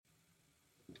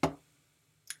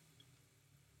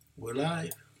We're live.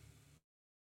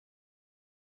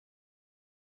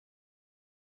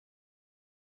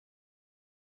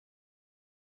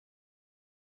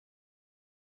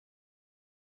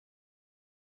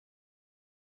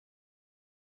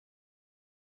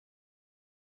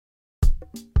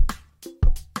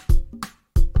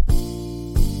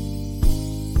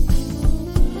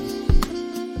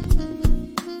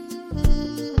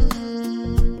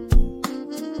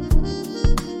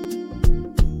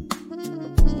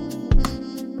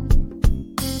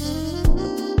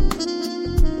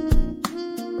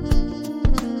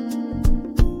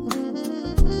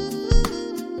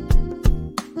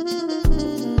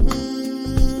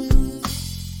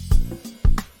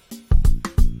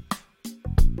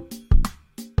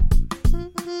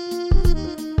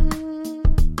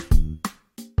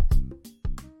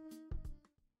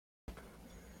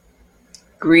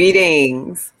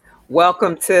 Greetings.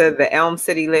 Welcome to the Elm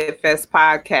City Lit Fest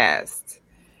podcast.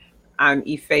 I'm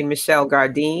Ife Michelle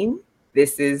Gardine.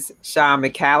 This is Shaw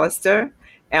McAllister.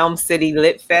 Elm City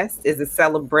Lit Fest is a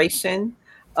celebration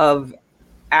of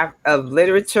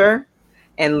literature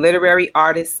and literary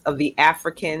artists of the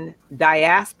African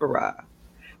diaspora.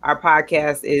 Our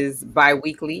podcast is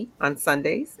bi-weekly on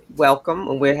Sundays. Welcome,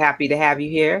 and we're happy to have you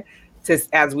here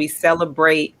as we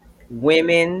celebrate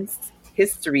Women's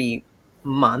History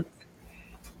Month.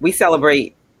 We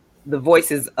celebrate the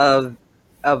voices of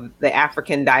the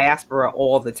African diaspora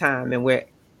all the time, and we're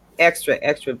extra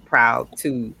proud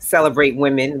to celebrate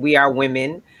women. We are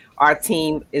women. Our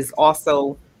team is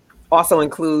also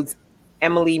includes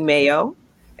Emily Mayo.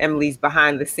 Emily's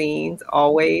behind the scenes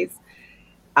always,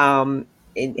 in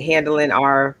handling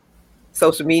our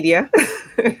social media.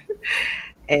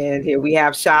 And here we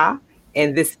have Shah.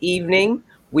 And this evening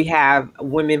we have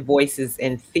women voices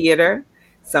in theater,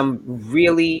 some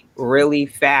really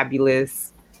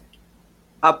fabulous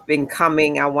up and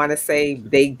coming, I want to say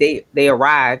they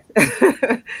arrived,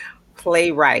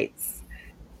 playwrights.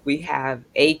 We have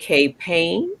A.K.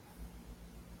 Payne,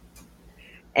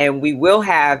 and we will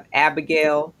have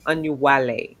Abigail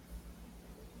Onyekwale.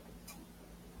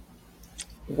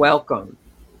 Welcome,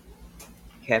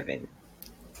 Kevin.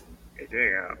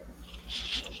 Yeah.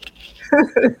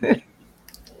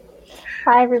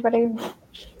 Hi, everybody.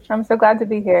 I'm so glad to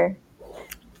be here.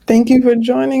 Thank you for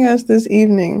joining us this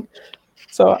evening.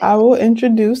 So I will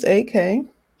introduce AK.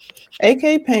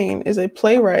 AK Payne is a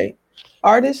playwright,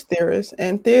 artist, theorist,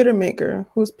 and theater maker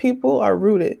whose people are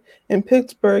rooted in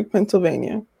Pittsburgh,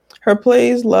 Pennsylvania. Her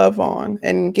plays love on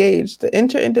and engage the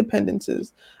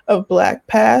interdependencies of Black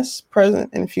past,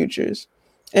 present, and futures,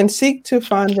 and seek to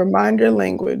find reminder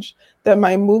language that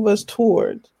might move us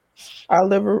toward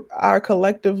our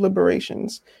collective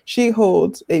liberations. She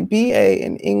holds a BA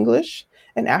in English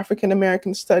and African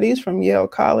American Studies from Yale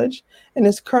College and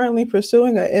is currently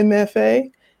pursuing an MFA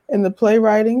in the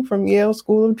playwriting from Yale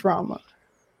School of Drama.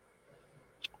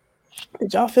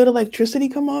 Did y'all feel the electricity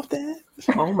come off that?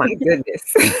 Oh my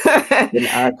goodness.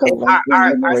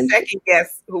 Our second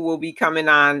guest who will be coming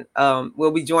on,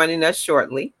 will be joining us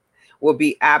shortly, will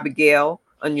be Abigail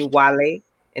Onyekwale.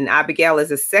 And Abigail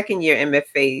is a second-year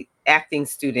MFA acting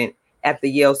student at the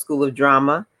Yale School of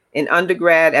Drama. An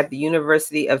undergrad at the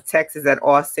University of Texas at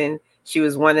Austin, she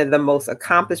was one of the most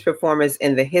accomplished performers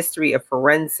in the history of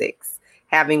forensics,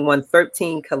 having won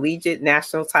 13 collegiate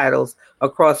national titles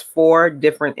across 4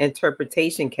 different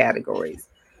interpretation categories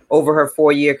over her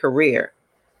 4-year career.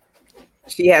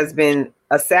 She has been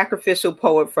a sacrificial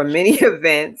poet for many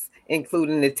events,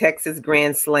 including the Texas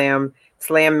Grand Slam,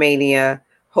 Slam Mania,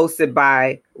 hosted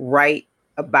by Right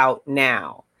About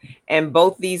Now. And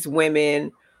both these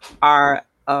women are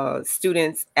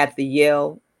students at the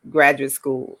Yale Graduate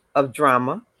School of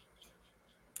Drama.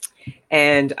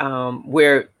 And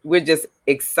we're just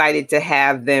excited to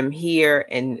have them here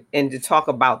and to talk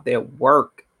about their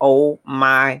work. Oh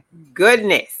my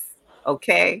goodness.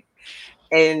 Okay.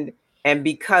 And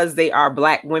because they are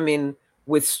Black women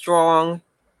with strong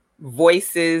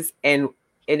voices, and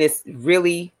it's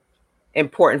really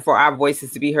important for our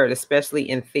voices to be heard, especially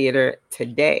in theater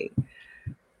today.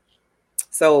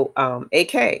 So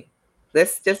AK,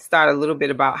 let's just start a little bit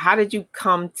about how did you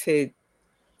come to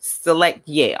select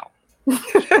Yale?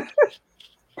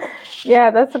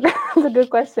 Yeah, that's a good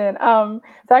question. So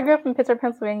I grew up in Pittsburgh,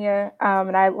 Pennsylvania,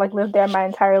 and I lived there my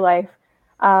entire life.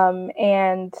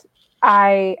 And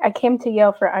I came to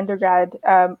Yale for undergrad,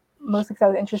 mostly because I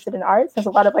was interested in arts. There's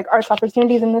a lot of arts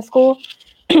opportunities in this school,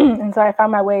 and so I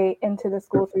found my way into the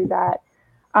school through that.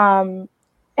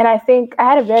 And I think I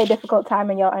had a very difficult time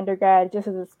in Yale undergrad, just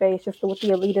as a space, just with the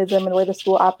elitism and the way the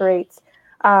school operates.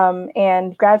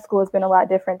 And grad school has been a lot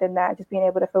different than that, just being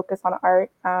able to focus on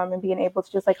art and being able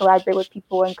to just like collaborate with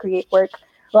people and create work.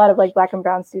 A lot of like Black and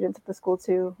brown students at the school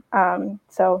too.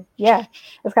 So yeah,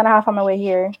 that's kind of how I found my way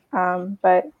here.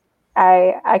 But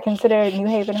I consider New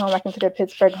Haven home. I consider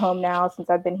Pittsburgh home now since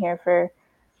I've been here for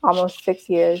almost 6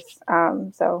 years.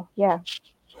 So yeah.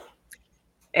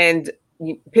 And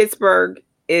Pittsburgh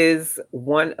is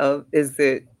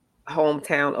the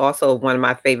hometown also of one of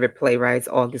my favorite playwrights,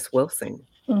 August Wilson.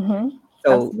 Mm-hmm.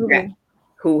 So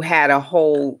who had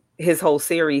his whole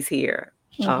series here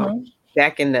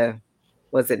back in the,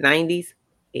 was it 90s,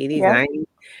 80s, Yeah.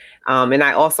 90s? And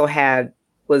I also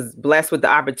was blessed with the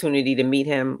opportunity to meet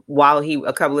him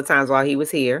a couple of times while he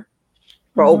was here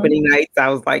for opening nights. I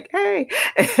was like, hey,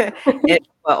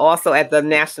 but also at the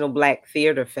National Black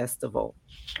Theater Festival.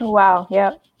 Wow.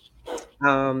 Yeah.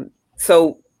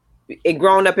 So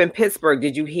growing up in Pittsburgh,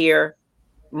 did you hear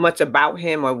much about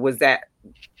him, or was that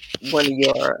one of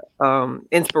your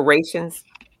inspirations?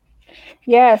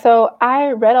 Yeah, so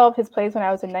I read all of his plays when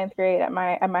I was in 9th grade at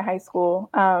my high school,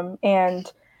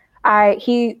 and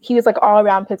he was like all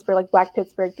around Pittsburgh, like Black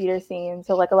Pittsburgh theater scene.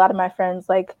 So like a lot of my friends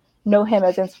like know him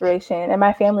as inspiration, and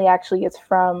my family actually is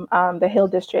from the Hill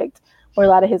District, where a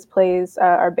lot of his plays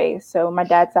are based. So my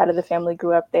dad's side of the family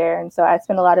grew up there, and so I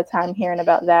spent a lot of time hearing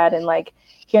about that and like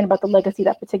hearing about the legacy of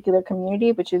that particular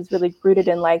community, which is really rooted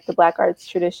in like the Black arts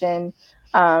tradition.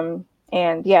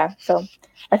 And yeah, so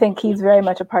I think he's very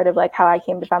much a part of like how I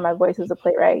came to find my voice as a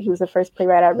playwright. He was the first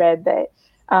playwright I read that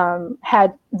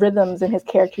had rhythms in his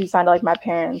character who sounded like my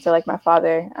parents or like my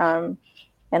father.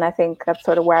 And I think that's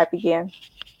sort of where I began.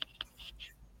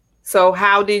 So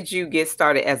how did you get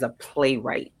started as a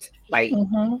playwright? Like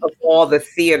of all the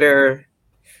theater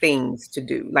things to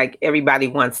do, like everybody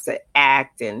wants to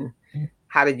act, and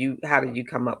how did you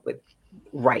come up with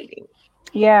writing?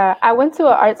 Yeah, I went to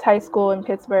an arts high school in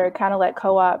Pittsburgh, kind of like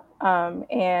co-op,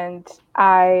 and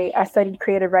I studied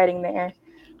creative writing there.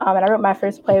 And I wrote my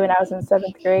first play when I was in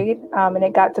 7th grade, and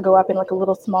it got to go up in like a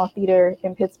little small theater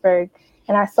in Pittsburgh.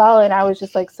 And I saw it, and I was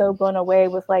just like so blown away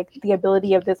with like the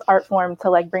ability of this art form to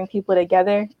like bring people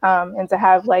together, and to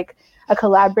have like a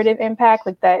collaborative impact,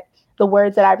 like that the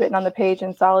words that I've written on the page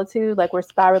in solitude, like were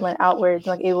spiraling outwards,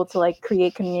 and like able to like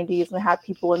create communities and have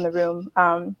people in the room.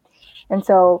 And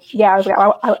so, yeah, I was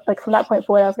like, from that point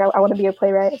forward, I was like, I want to be a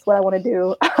playwright. It's what I want to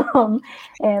do.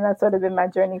 And that's sort of been my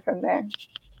journey from there.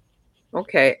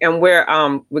 Okay. And we're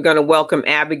going to welcome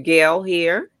Abigail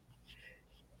here.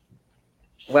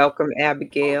 Welcome,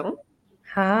 Abigail.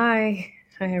 Hi.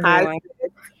 Hi, everyone.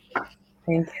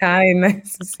 Hi.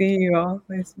 Nice to see you all.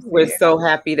 We're so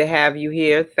happy to have you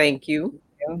here. Thank you.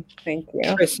 Thank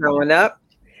you for showing up.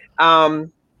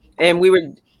 And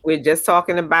we're just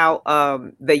talking about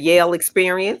the Yale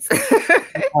experience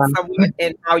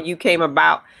and how you came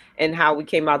about and how we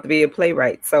came out to be a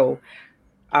playwright. So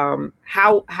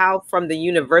how from the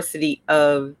University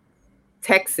of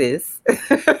Texas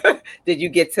did you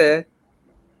get to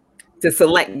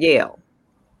select Yale?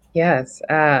 Yes,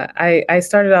 I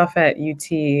started off at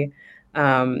UT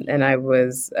and I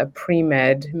was a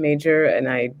pre-med major, and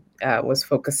I was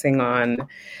focusing on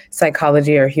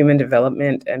psychology or human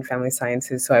development and family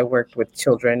sciences. So I worked with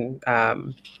children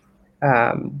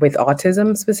with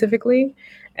autism specifically.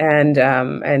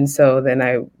 And so then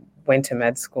I went to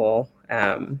med school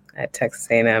at Texas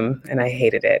A&M, and I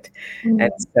hated it. Mm-hmm.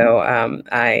 And so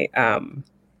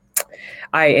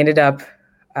I ended up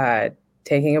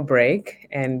taking a break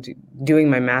and doing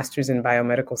my master's in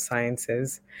biomedical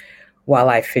sciences while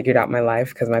I figured out my life,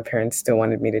 because my parents still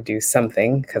wanted me to do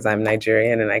something because I'm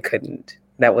Nigerian and I couldn't.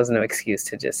 That was no excuse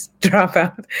to just drop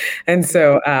out. And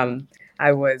so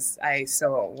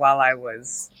while I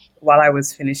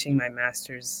was finishing my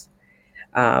master's,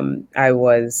 I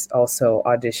was also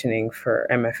auditioning for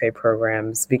MFA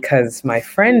programs because my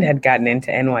friend had gotten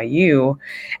into NYU,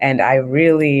 and I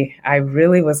really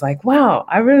was like, wow,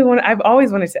 I've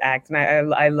always wanted to act, and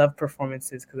I love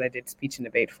performances because I did speech and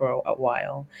debate for a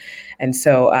while. And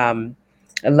so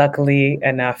luckily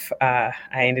enough, I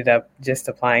ended up just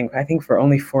applying, I think, for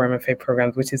only 4 MFA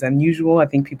programs, which is unusual. I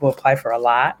think people apply for a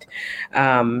lot.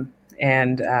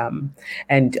 And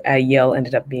Yale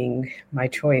ended up being my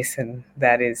choice, and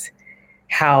that is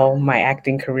how my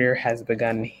acting career has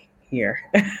begun here.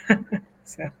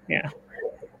 So yeah.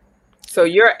 So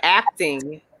you're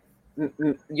acting,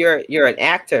 you're an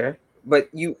actor, but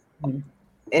you,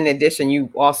 in addition, you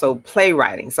also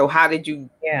playwriting. So how did you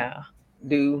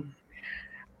do?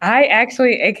 I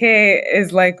actually, AK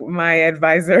is like my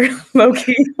advisor,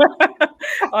 low-key,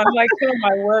 on like some of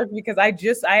my work, because I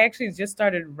actually just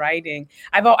started writing.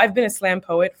 I've been a slam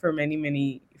poet for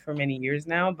many years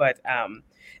now, but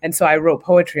And so I wrote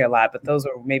poetry a lot, but those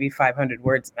were maybe 500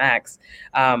 words max.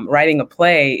 Writing a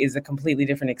play is a completely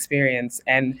different experience.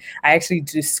 And I actually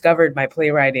discovered my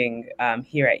playwriting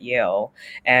here at Yale.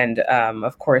 And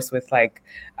of course, with like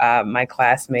my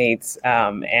classmates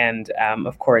and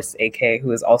of course, AK,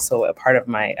 who is also a part of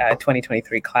my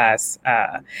 2023 class.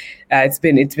 It's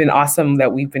been awesome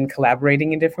that we've been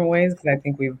collaborating in different ways, because I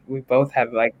think we both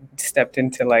have like stepped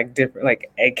into like different,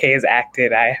 like AK has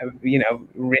acted, I have, you know,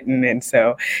 written, and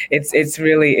so it's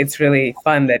really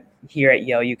fun that here at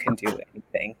Yale you can do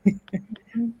anything.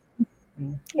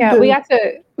 Yeah, we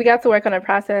got to work on a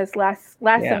process last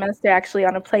semester actually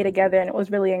on a play together, and it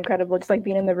was really incredible. Just like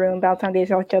being in the room, bouncing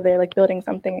ideas off each other, like building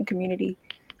something in community.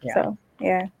 Yeah. So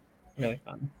yeah, Really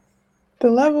fun. The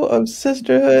level of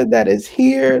sisterhood that is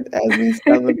here as we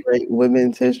celebrate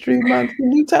Women's History Month.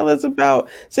 Can you tell us about,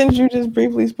 since you just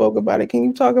briefly spoke about it, can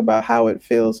you talk about how it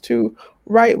feels to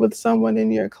write with someone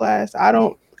in your class? I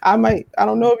don't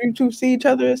know if you two see each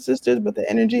other as sisters, but the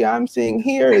energy I'm seeing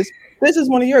here is, this is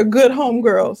one of your good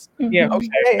homegirls. Yeah.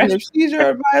 Okay. And if she's your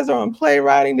advisor on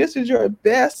playwriting, this is your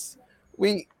best.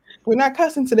 We're not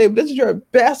cussing today, but this is your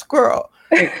best girl.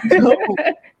 So,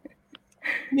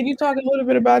 can you talk a little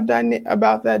bit about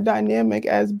that dynamic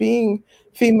as being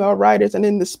female writers, and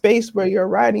in the space where you're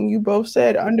writing? You both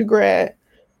said undergrad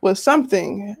was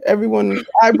something. Everyone's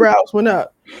eyebrows went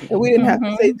up, and we didn't have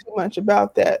to say too much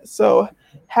about that. So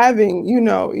having, you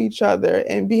know, each other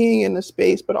and being in the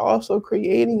space, but also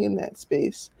creating in that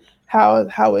space,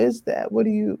 how is that? What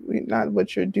do you, not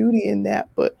what's your duty in that,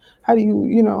 but how do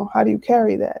you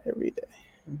carry that every day?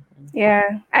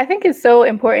 Yeah, I think it's so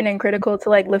important and critical to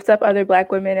like lift up other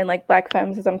Black women and like Black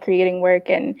femmes as I'm creating work,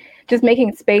 and just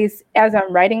making space as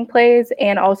I'm writing plays,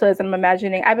 and also as I'm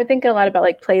imagining. I've been thinking a lot about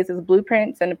like plays as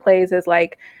blueprints and plays as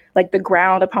like the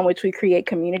ground upon which we create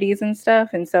communities and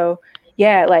stuff. And so,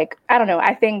 yeah, like, I don't know,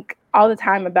 I think all the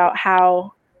time about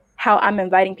how I'm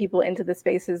inviting people into the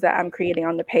spaces that I'm creating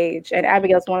on the page. And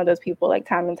Abigail's one of those people, like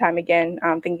time and time again,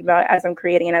 thinking about as I'm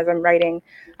creating and as I'm writing,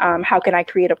 how can I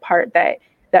create a part that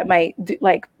might do,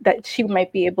 like, that she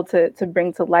might be able to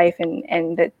bring to life,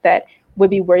 and that would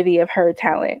be worthy of her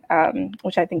talent,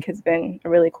 which I think has been a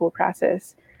really cool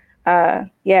process. Yeah,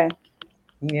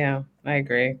 I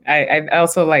agree. I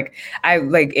also like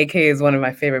AK is one of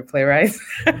my favorite playwrights,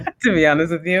 to be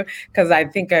honest with you, because I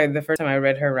think the first time I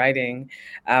read her writing,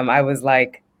 I was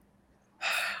like,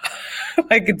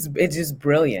 like it's just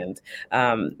brilliant,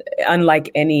 unlike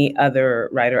any other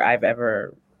writer I've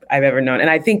ever known. And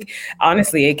I think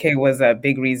honestly, AK was a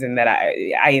big reason that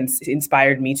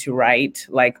inspired me to write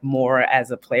like more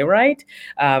as a playwright.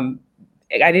 I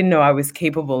didn't know I was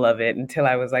capable of it until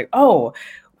I was like, oh,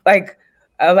 like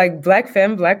Black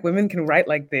women can write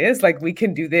like this, like we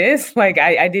can do this. Like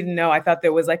I didn't know. I thought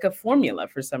there was like a formula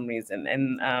for some reason.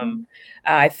 And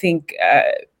I think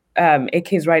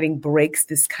AK's writing breaks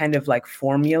this kind of like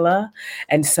formula.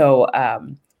 And so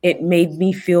it made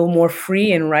me feel more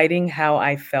free in writing how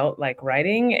I felt like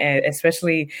writing, and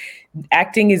especially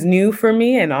acting is new for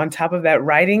me. And on top of that,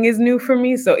 writing is new for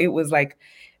me. So it was like,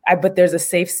 but there's a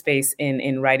safe space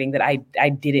in writing that I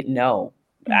didn't know.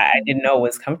 I didn't know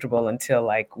was comfortable until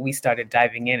like we started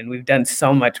diving in, and we've done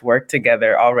so much work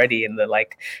together already in the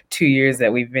like 2 years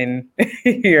that we've been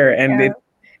here, and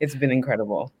it's been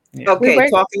incredible. Yeah. Okay,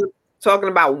 talking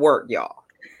about work, y'all.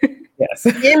 Yes.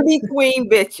 In between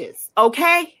bitches,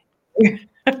 okay?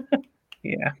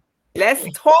 Yeah. Let's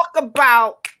talk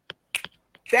about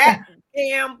that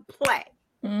damn play,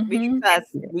 because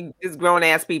we just grown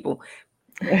ass people.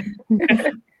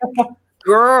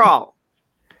 Girl.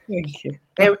 Thank you.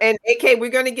 And AK, we're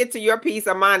gonna get to your piece,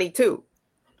 Amani, too.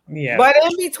 Yeah. But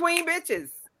In Between Bitches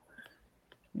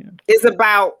is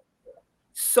about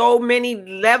so many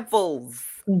levels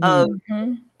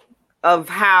of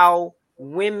how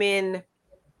women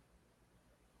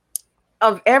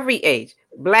of every age,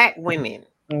 Black women,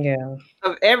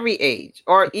 of every age,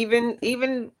 or even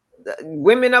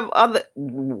women of other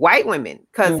white women,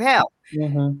 because hell,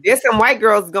 there's some white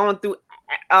girls going through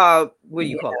what do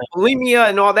you call it, bulimia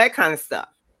and all that kind of stuff.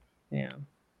 Yeah.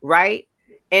 Right.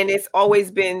 And it's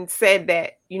always been said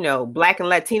that, you know, Black and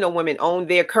Latino women own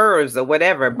their curves or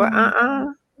whatever, but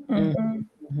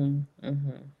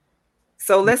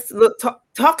So let's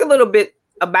talk a little bit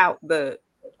about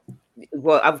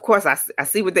well, of course I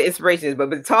see what the inspiration is,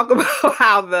 but talk about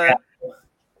how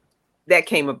that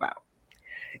came about.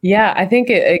 Yeah, I think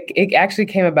it actually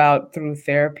came about through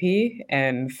therapy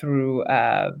and through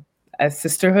a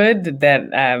sisterhood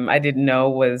that I didn't know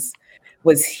was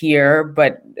here,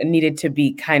 but needed to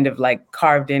be kind of like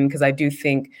carved in, because I do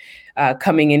think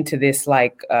coming into this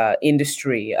like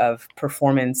industry of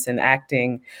performance and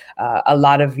acting, a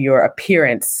lot of your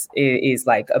appearance is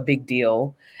like a big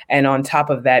deal. And on top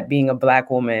of that, being a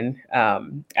Black woman,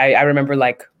 I remember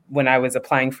like when I was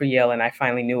applying for Yale and I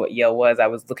finally knew what Yale was, I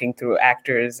was looking through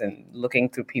actors and looking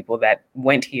through people that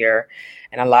went here.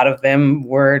 And a lot of them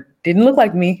didn't look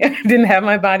like me, didn't have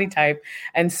my body type.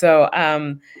 And so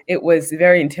it was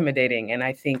very intimidating. And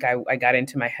I think I got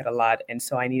into my head a lot. And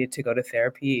so I needed to go to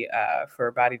therapy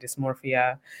for body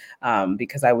dysmorphia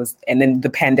because and then the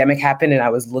pandemic happened and I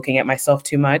was looking at myself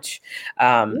too much.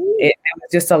 It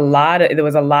was just there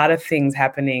was a lot of things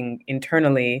happening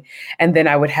internally. And then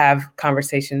I would have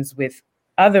conversations with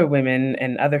other women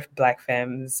and other Black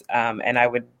femmes, and I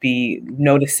would be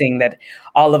noticing that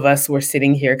all of us were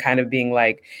sitting here kind of being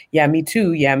like, yeah, me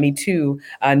too,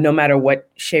 no matter what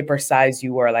shape or size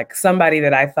you were. Like somebody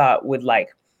that I thought would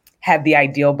like have the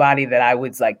ideal body that I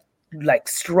was like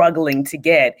struggling to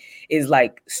get is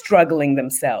like struggling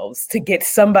themselves to get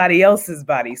somebody else's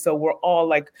body. So we're all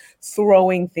like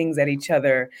throwing things at each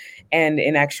other. And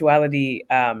in actuality,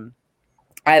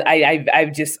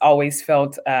 I've just always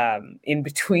felt in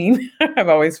between. I've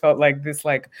always felt like this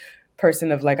like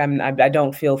person of like I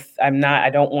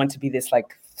don't want to be this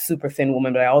like super thin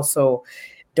woman, but I also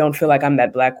don't feel like I'm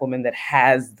that Black woman that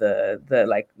has the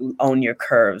like own your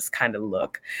curves kind of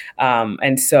look.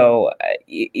 And so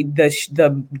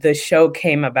the show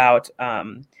came about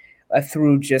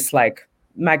through just like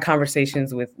my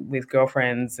conversations with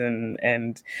girlfriends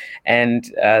and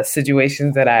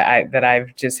situations that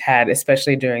I've just had,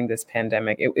 especially during this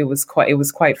pandemic. It was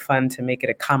quite fun to make it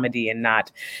a comedy and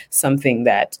not something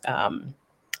that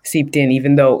seeped in,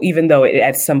 even though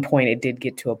at some point it did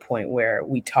get to a point where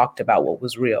we talked about what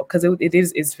was real, because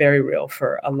it's very real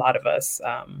for a lot of us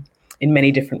in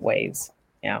many different ways.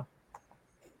 Yeah.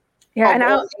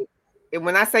 And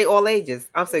when I say all ages,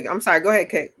 I'm sorry. Go ahead,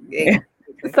 Kate. Yeah.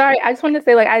 Sorry, I just wanted to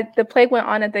say, like, the play went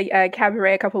on at the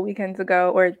Cabaret a couple weekends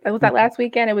ago, or was that last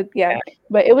weekend? It was,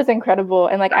 but it was incredible,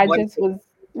 and like I just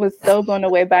was so blown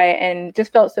away by it, and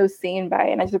just felt so seen by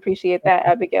it, and I just appreciate that,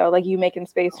 Abigail, like you making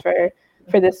space for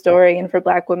this story and for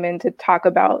Black women to talk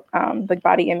about like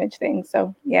body image things.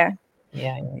 So yeah.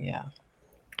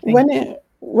 When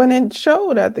it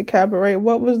showed at the Cabaret,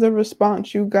 what was the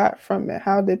response you got from it?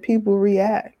 How did people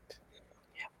react?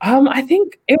 I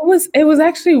think it was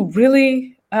actually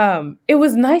really, it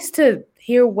was nice to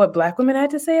hear what Black women had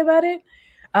to say about it.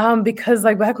 Because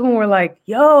like Black women were like,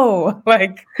 yo,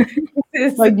 like,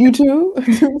 like you too?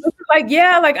 Like,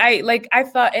 yeah, like I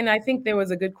thought, and I think there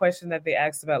was a good question that they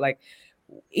asked about, like,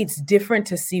 it's different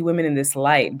to see women in this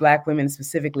light, Black women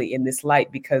specifically in this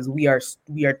light, because we are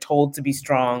told to be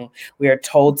strong. We are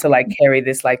told to like carry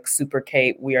this like super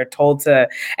cape. We are told to,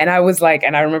 and I was like,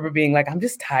 and I remember being like, I'm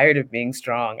just tired of being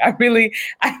strong. I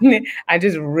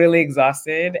just really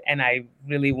exhausted, and I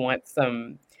really wanted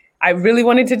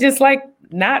to just like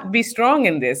not be strong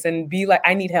in this and be like,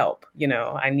 I need help.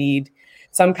 I need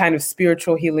some kind of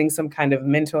spiritual healing, some kind of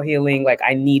mental healing. Like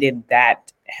I needed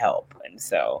that help. And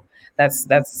so that's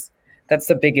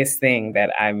the biggest thing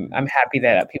that I'm happy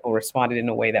that people responded in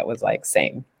a way that was like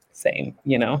same. And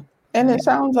it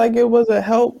sounds like it was a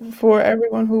help for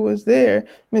everyone who was there.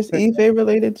 Miss Ife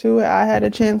related to it. I had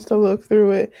a chance to look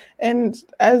through it. And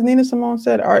as Nina Simone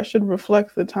said, art should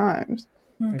reflect the times.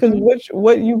 Because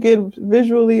what you get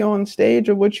visually on stage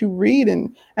or what you read,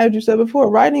 and as you said before,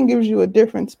 writing gives you a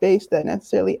different space that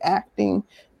necessarily acting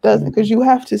doesn't, because you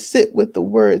have to sit with the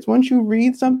words. Once you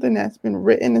read something that's been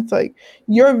written, it's like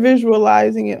you're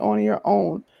visualizing it on your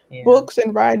own. Yeah. Books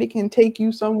and writing can take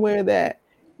you somewhere that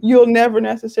you'll never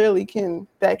necessarily can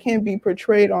be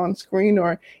portrayed on screen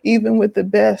or even with the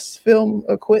best film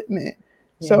equipment.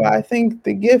 Yeah. So I think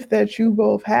the gift that you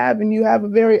both have, and you have a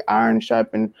very iron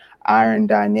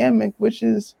dynamic, which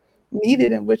is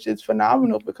needed and which is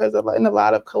phenomenal, because in a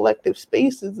lot of collective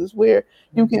spaces is where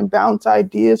you can bounce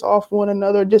ideas off one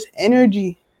another, just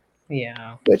energy.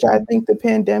 Yeah. Which I think the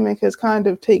pandemic has kind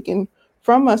of taken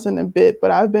from us in a bit,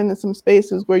 but I've been in some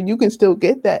spaces where you can still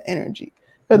get that energy.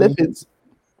 But if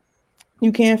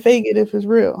you can't fake it if it's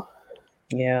real.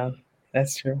 Yeah,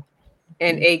 that's true.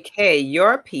 And AK,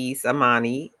 your piece,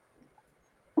 Amani,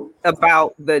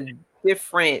 about the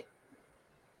different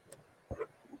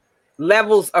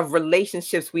levels of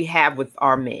relationships we have with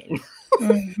our men.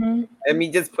 Let me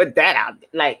just put that out there.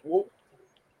 Like,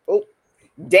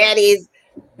 daddies,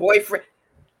 boyfriend,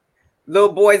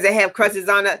 little boys that have crushes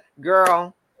on a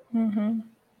girl.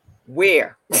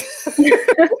 Where?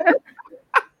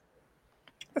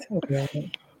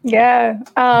 Yeah.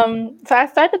 So I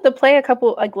started the play a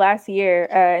couple like last year,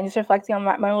 and just reflecting on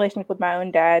my relationship with my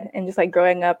own dad, and just like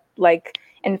growing up, like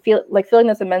and feeling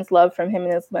this immense love from him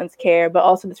and this immense care, but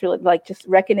also this really like just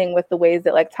reckoning with the ways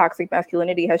that like toxic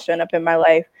masculinity has shown up in my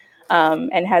life,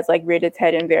 and has like reared its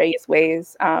head in various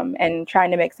ways, and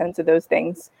trying to make sense of those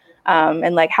things,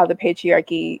 and like how the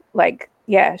patriarchy like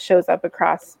shows up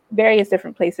across various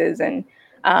different places, and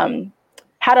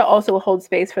how to also hold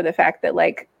space for the fact that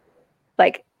like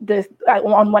this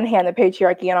on one hand the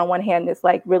patriarchy, and on one hand this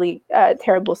like really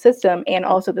terrible system, and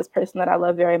also this person that I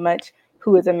love very much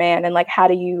who is a man, and like how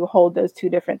do you hold those two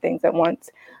different things at once,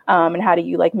 and how do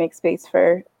you like make space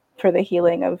for the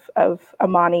healing of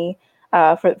Amani,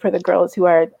 for the girls who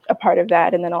are a part of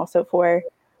that, and then also for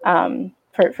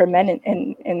men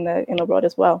in the world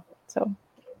as well. So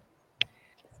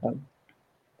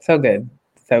good.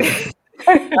 So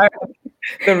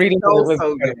the reading was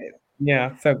so good.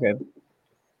 Yeah, so good.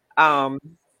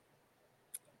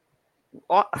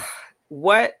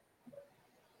 What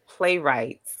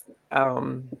playwrights,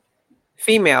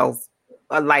 females,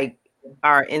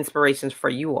 are inspirations for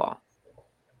you all?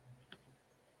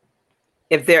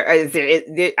 If there is,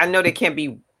 I know there can't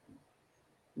be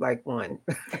like one.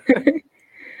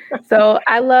 So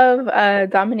I love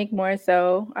Dominique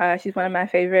Morisseau. She's one of my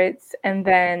favorites. And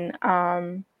then,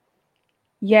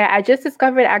 I just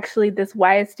discovered actually this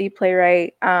YSD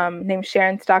playwright named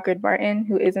Sharon Stockard Martin,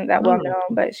 who isn't that well known,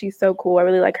 but she's so cool. I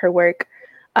really like her work.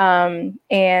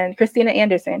 And Christina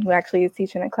Anderson, who actually is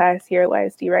teaching a class here at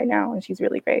YSD right now, and she's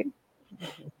really great.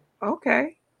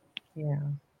 Okay. Yeah.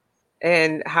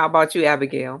 And how about you,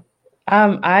 Abigail?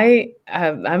 I'm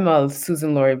a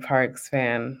Susan Laurie Parks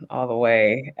fan all the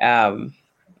way.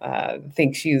 I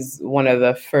think she's one of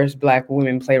the first Black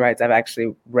women playwrights I've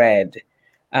actually read,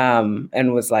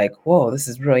 and was like, whoa, this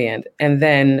is brilliant. And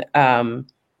then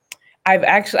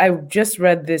I've just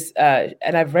read this,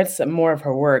 and I've read some more of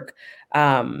her work.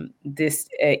 This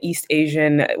East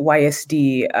Asian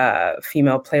YSD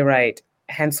female playwright,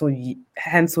 Hansel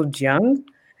Jeong.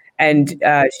 And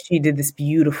she did this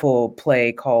beautiful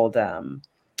play called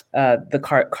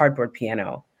The Cardboard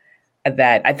Piano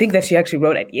that I think that she actually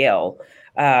wrote at Yale,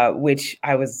 which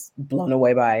I was blown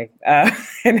away by,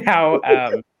 and how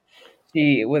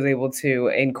she was able to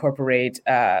incorporate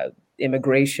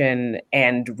immigration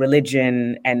and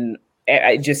religion and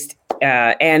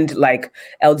and like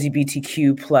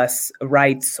LGBTQ plus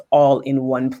rights all in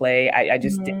one play. I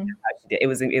just did. It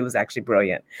was actually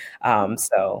brilliant.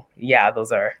 So yeah,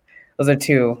 those are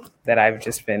two that I've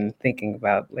just been thinking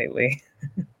about lately.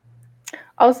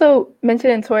 Also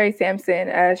mentioning Tori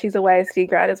Sampson, she's a YSD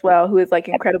grad as well, who is like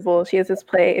incredible. She has this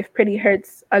play, If Pretty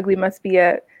Hurts, Ugly Must Be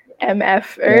a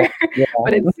MF,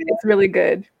 but it's really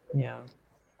good. Yeah.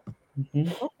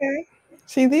 Mm-hmm. Okay.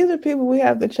 See, these are people we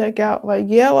have to check out. Like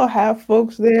Yale will have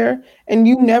folks there, and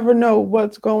you never know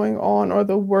what's going on or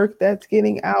the work that's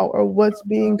getting out or what's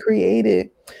being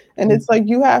created. And it's like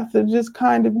you have to just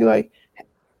kind of be like,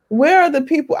 where are the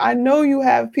people? I know you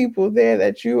have people there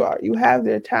that you have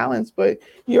their talents, but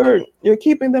you're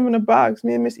keeping them in a box.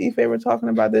 Me and Miss Ife were talking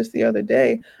about this the other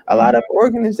day. A lot of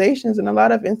organizations and a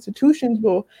lot of institutions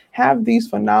will have these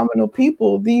phenomenal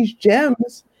people, these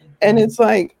gems, and it's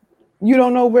like you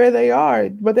don't know where they are,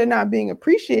 but they're not being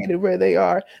appreciated where they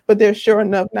are, but they're sure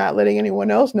enough not letting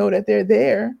anyone else know that they're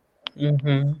there.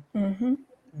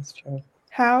 That's true.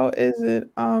 How is it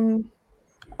on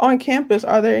campus?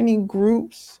 Are there any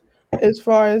groups as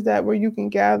far as that where you can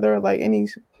gather, like any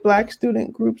Black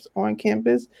student groups on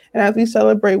campus? And as we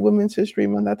celebrate Women's History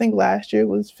Month, I think last year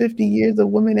was 50 years of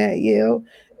women at Yale.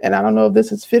 And I don't know if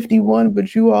this is 51,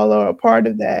 but you all are a part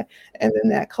of that. And then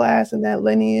that class and that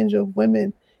lineage of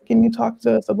women. Can you talk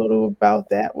to us a little about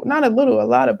that? Well, not a little, a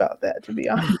lot about that, to be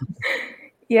honest.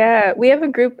 Yeah, we have a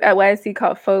group at YSC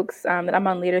called Folks that I'm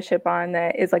on leadership on,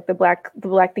 that is like the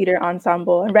Black Theater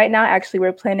Ensemble. And right now, actually,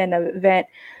 we're planning an event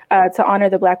to honor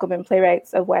the Black women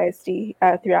playwrights of YSD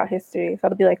throughout history. So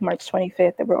it'll be like March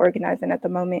 25th that we're organizing at the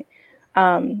moment.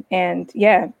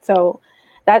 So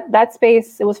that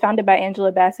space, it was founded by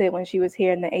Angela Bassett when she was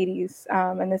here in the 80s.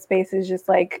 And this space is just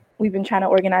like, we've been trying to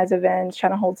organize events,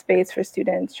 trying to hold space for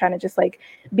students, trying to just like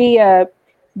be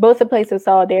both a place of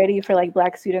solidarity for like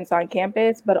Black students on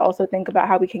campus, but also think about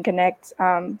how we can connect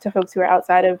to folks who are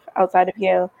outside of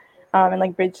Yale, and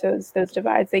like bridge those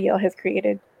divides that Yale has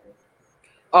created.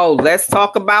 Oh, let's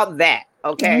talk about that,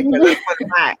 okay?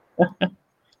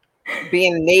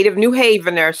 Being a native New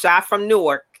Havener, shot from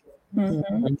Newark.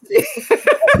 Just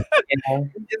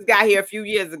got here a few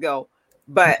years ago,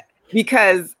 but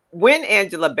because when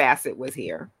Angela Bassett was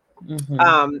here,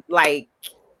 like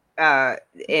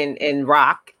and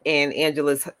Rock and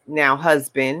Angela's now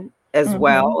husband as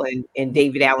well, and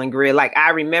David Allen Greer. Like, I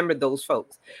remember those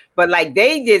folks, but like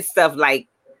they did stuff like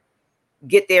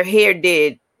get their hair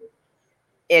did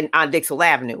on Dixell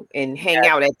Avenue and hang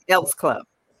out at Elks Club.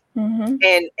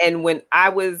 And when I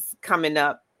was coming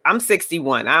up, I'm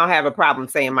 61. I don't have a problem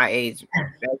saying my age,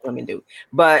 as women do.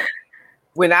 But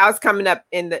when I was coming up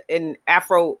in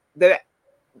Afro,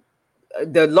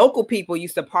 the local people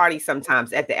used to party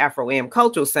sometimes at the Afro Am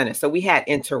Cultural Center, so we had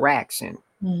interaction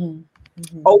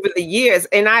over the years.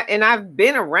 And I've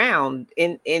been around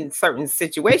in certain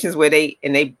situations where they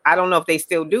I don't know if they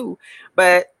still do,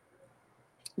 but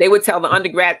they would tell the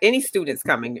undergrad, any students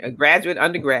coming, graduate,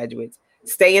 undergraduates,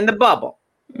 stay in the bubble.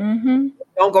 Don't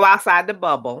go outside the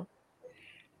bubble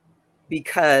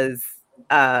because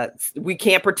we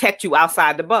can't protect you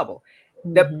outside the bubble.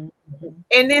 And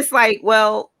it's like,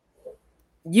 well,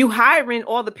 you hiring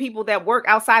all the people that work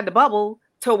outside the bubble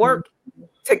to work,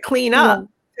 to clean up,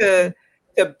 to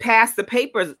pass the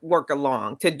paperwork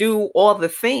along, to do all the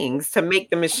things to make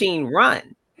the machine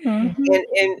run.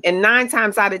 And 9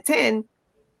 times out of 10,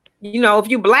 you know, if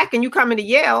you Black and you come into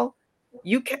Yale,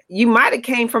 you might have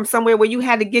came from somewhere where you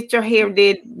had to get your hair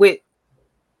did with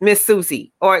Miss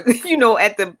Susie, or you know,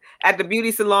 at the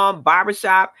beauty salon,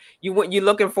 barbershop. You're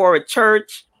looking for a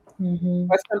church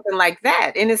or something like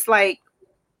that, and it's like,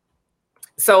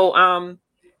 so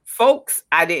folks,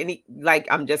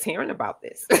 I'm just hearing about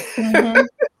this,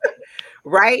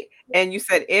 right? And you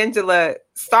said Angela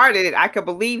started it. I could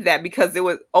believe that because it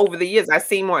was over the years. I've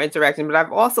seen more interaction, but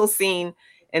I've also seen,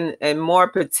 and more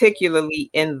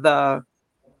particularly at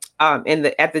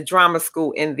the drama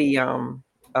school, in the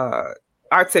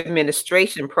arts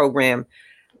administration program,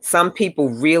 some people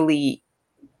really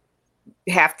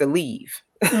have to leave.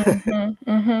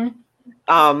 And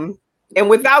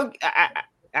without,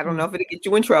 I don't know if it'll get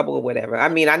you in trouble or whatever. I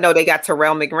mean, I know they got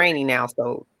Terrell McRaney now,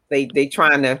 so they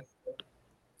trying to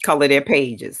color their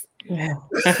pages.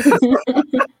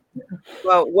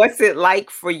 Well, what's it like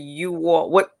for you all?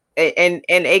 What, and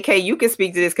AK, you can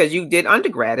speak to this because you did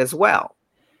undergrad as well.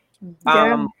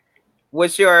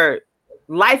 What's your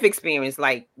life experience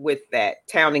like with that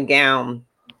town and gown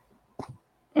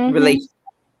relationship?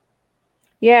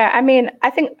 Yeah, I mean, I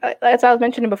think, as I was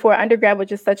mentioning before, undergrad was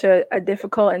just such a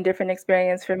difficult and different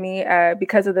experience for me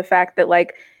because of the fact that,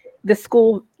 like, the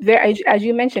school, as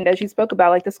you mentioned, as you spoke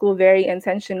about, like, the school very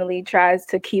intentionally tries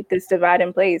to keep this divide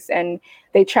in place, and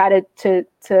they try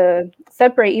to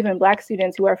separate even Black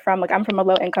students who are from, like, I'm from a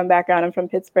low income background, I'm from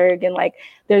Pittsburgh, and like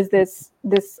there's this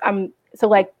so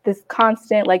like this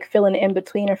constant like feeling in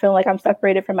between, or feeling like I'm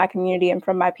separated from my community and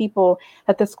from my people,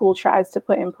 that the school tries to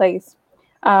put in place.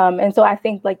 And so I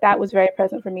think like that was very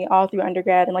present for me all through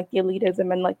undergrad, and like the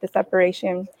elitism and like the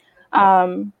separation.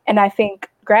 And I think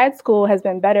grad school has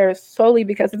been better solely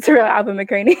because it's Terrell Alvin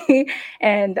McRaney.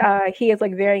 And he has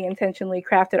like very intentionally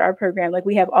crafted our program. Like,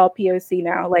 we have all POC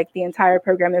now, like the entire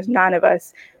program. There's 9 of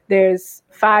us. There's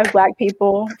 5 Black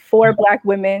people, 4 Black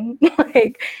women.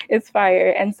 Like, it's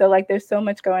fire. And so like there's so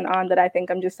much going on that I think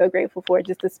I'm just so grateful for,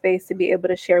 just the space to be able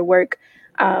to share work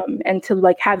and to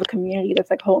like have a community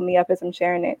that's like holding me up as I'm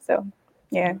sharing it. So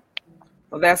yeah.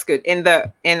 Well, that's good. And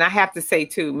I have to say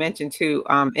mention too,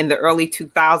 in the early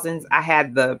 2000s, I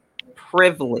had the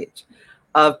privilege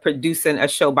of producing a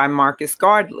show by Marcus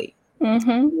Gardley,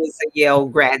 who was a Yale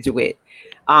graduate.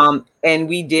 And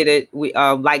we did it,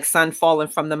 like Sun Falling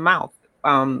from the Mouth,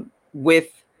 with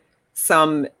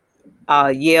some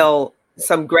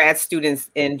some grad students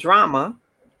in drama.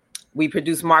 We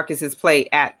produced Marcus's play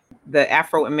at the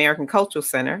Afro-American Cultural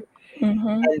Center,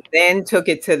 and then took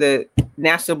it to the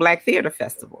National Black Theater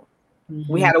Festival.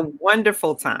 We had a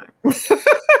wonderful time.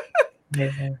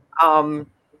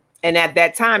 And at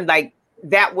that time, like,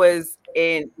 that was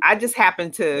I just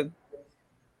happened to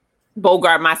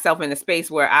bogart myself in a space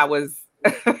where I was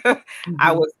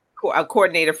I was a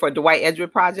coordinator for Dwight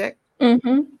Edgewood Project.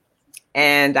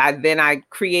 And I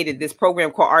created this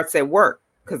program called Arts at Work,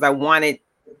 because I wanted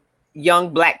young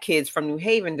Black kids from New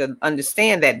Haven to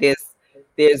understand that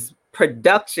there's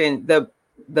production,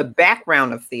 the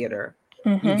background of theater.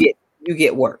 You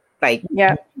get work. Like,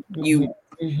 you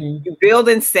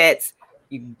building sets,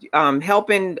 you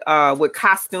helping with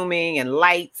costuming and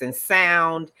lights and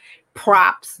sound,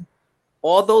 props.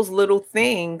 All those little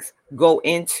things go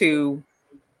into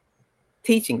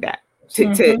teaching that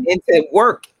into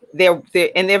work. They're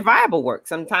viable work,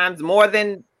 sometimes more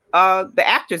than the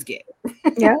actors get.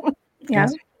 Yeah.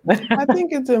 I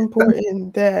think it's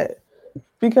important that,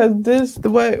 because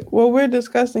what we're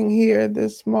discussing here,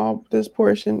 this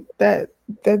portion, that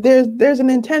there's an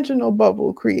intentional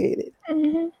bubble created.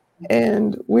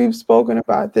 And we've spoken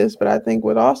about this, but I think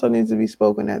what also needs to be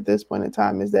spoken at this point in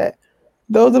time is that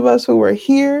those of us who are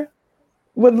here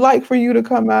would like for you to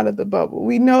come out of the bubble.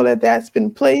 We know that that's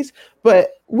been placed,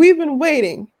 but we've been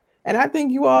waiting. And I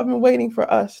think you all have been waiting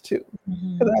for us too.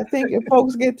 Because I think if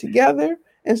folks get together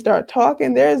and start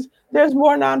talking, there's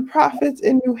more nonprofits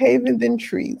in New Haven than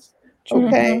trees.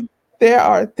 Okay. There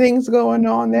are things going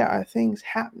on, there are things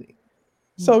happening.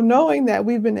 So knowing that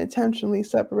we've been intentionally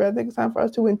separate, I think it's time for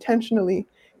us to intentionally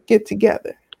get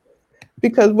together.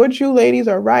 Because what you ladies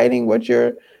are writing, what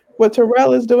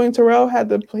Terrell is doing, Terrell had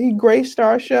the Gray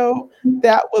Star show.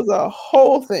 That was a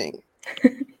whole thing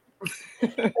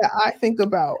that I think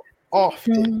about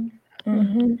often.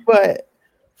 But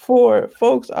for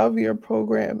folks of your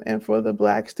program and for the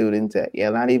Black students at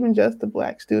Yale, not even just the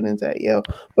Black students at Yale,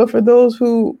 but for those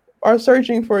who are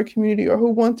searching for a community or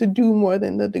who want to do more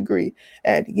than the degree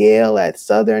at Yale, at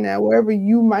Southern, at wherever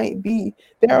you might be,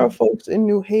 there are folks in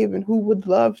New Haven who would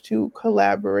love to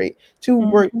collaborate, to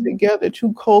work together,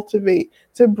 to cultivate,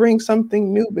 to bring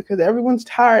something new, because everyone's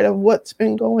tired of what's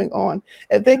been going on.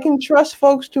 If they can trust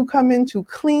folks to come in to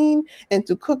clean and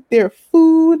to cook their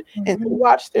food and to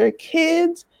watch their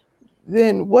kids,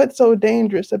 then what's so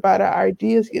dangerous about our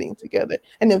ideas getting together?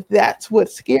 And if that's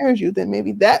what scares you, then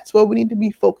maybe that's what we need to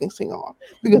be focusing on,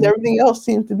 because everything else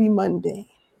seems to be mundane.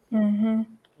 And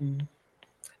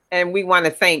we want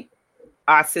to thank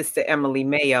our sister Emily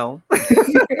Mayo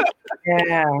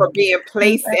for being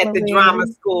placed at the drama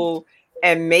school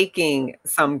and making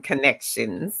some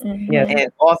connections.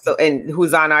 And also, and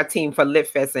who's on our team for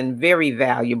LitFest, and very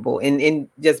valuable in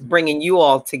just bringing you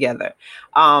all together.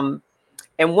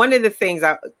 And one of the things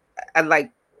I'd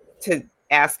like to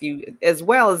ask you as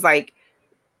well is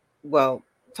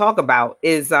talk about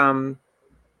is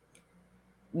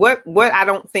what I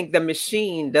don't think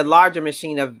the larger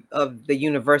machine of the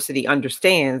university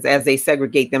understands as they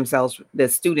segregate themselves, the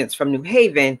students from New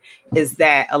Haven, is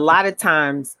that a lot of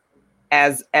times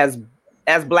as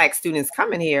Black students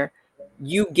coming here,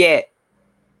 you get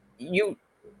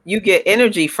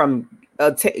energy from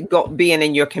being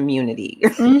in your community.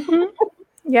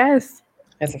 Yes,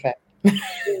 that's a fact.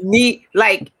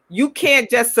 You can't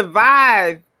just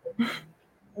survive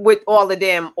with all of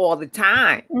them all the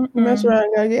time. Mess around,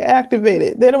 you gotta get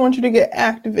activated. They don't want you to get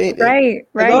activated. Right.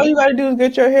 All you gotta do is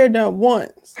get your hair done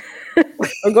once,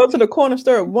 or go to the corner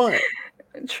store once.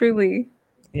 Truly.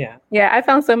 Yeah. I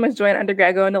found so much joy in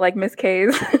undergrad going to Miss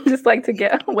K's, just to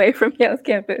get away from Yale's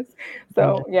campus.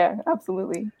 So yeah,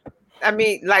 absolutely. I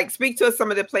mean, speak to us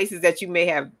some of the places that you may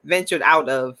have ventured out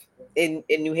of in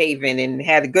New Haven and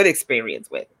had a good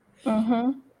experience with.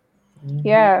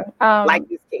 Yeah. Like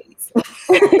Miss K's.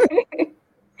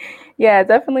 Yeah,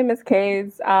 definitely Miss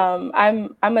K's.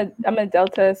 I'm a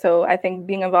Delta, so I think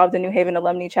being involved in New Haven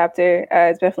alumni chapter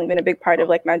has definitely been a big part of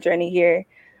my journey here.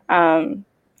 Also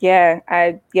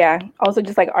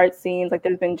just art scenes,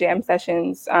 there's been jam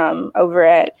sessions over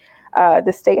at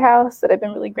the State House that have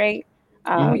been really great.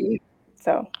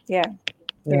 So yeah,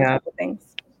 things.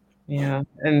 Yeah,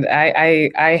 and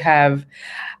I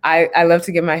love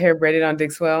to get my hair braided on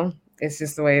Dixwell. It's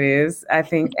just the way it is, I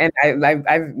think. And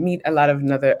I meet a lot of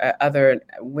other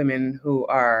women who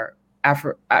are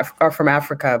from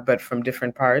Africa, but from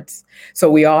different parts. So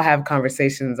we all have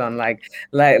conversations on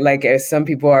some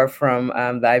people are from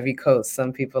the Ivory Coast,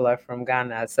 some people are from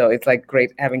Ghana. So it's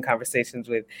great having conversations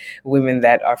with women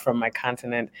that are from my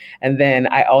continent. And then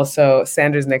I also,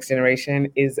 Sanders Next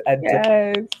Generation is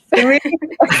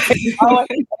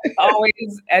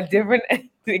always a different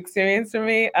experience for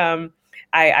me.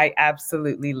 I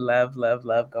absolutely love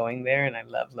going there, and I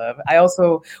love. I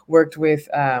also worked with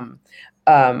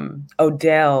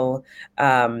Odell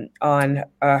on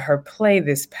her play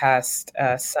this past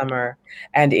summer,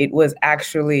 and it was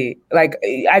actually when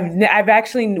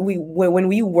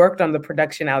we worked on the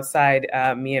production outside,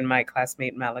 me and my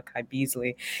classmate Malachi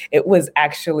Beasley, it was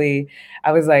actually,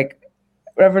 I was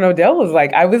Reverend Odell was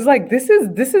I was this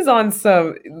is on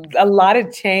a lot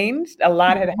had changed, a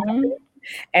lot had happened.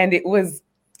 And it was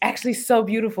actually so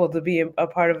beautiful to be a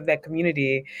part of that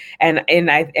community, and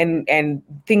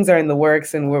things are in the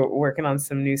works, and we're working on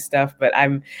some new stuff. But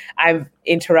I've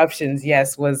interruptions.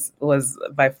 Yes, was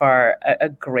by far a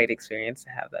great experience to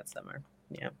have that summer.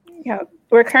 Yeah,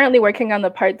 we're currently working on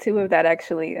the part 2 of that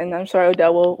actually, and I'm sure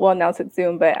Odell will announce it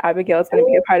soon. But Abigail is going to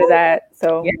be a part of that.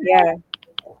 So yeah.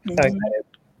 So excited.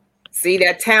 See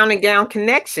that town and gown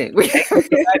connection. They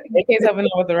can't help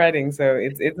with the writing, so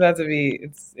it's about to be.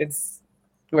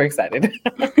 We're excited.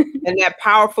 And that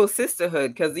powerful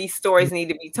sisterhood, because these stories need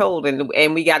to be told,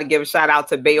 and we got to give a shout out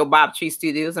to Baobab Tree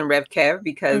Studios and Rev Kev,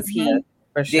 because he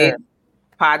did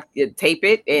tape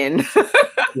it and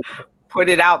put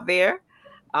it out there.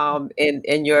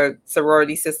 And your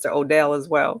sorority sister Odell as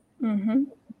well. Mm-hmm.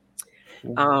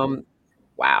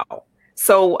 Wow.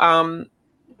 So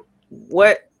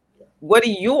what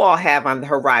do you all have on the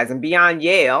horizon beyond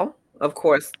Yale? Of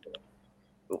course,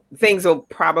 things will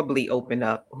probably open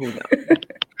up. Who knows?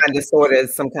 Kind of sort of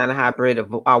some kind of hybrid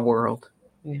of our world.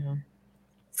 Yeah.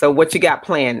 So what you got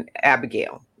planned,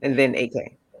 Abigail, and then AK?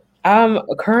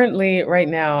 Currently right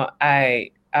now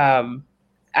I'm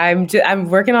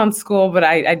working on school, but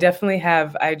I definitely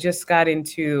I just got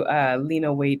into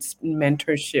Lena Waite's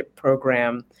mentorship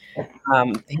program,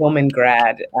 Hillman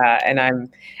grad, and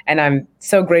I'm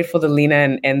so grateful to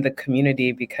Lena and the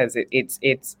community because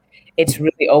it's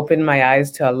really opened my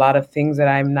eyes to a lot of things that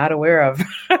I'm not aware of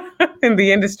in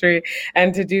the industry,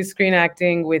 and to do screen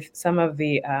acting with some of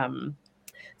the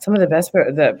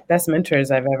best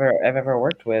mentors I've ever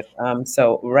worked with.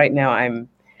 So right now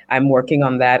I'm working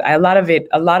on that. A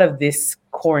lot of this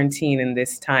quarantine and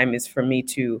this time is for me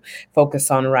to focus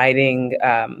on writing,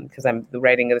 because I'm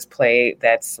writing this play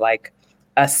that's like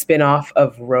a spin-off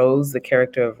of Rose, the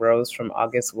character of Rose from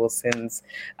August Wilson's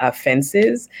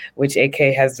Fences, which AK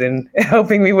has been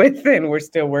helping me with, and we're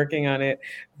still working on it.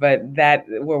 But that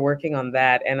we're working on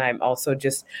that, and I'm also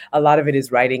just a lot of it is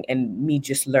writing and me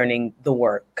just learning the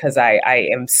work because I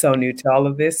am so new to all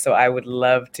of this. So I would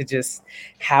love to just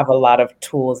have a lot of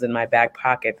tools in my back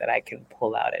pocket that I can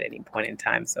pull out at any point in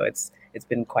time. So it's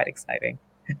been quite exciting.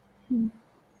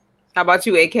 How about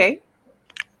you, AK?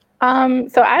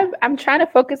 So I'm trying to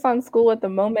focus on school at the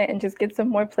moment and just get some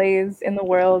more plays in the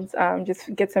world,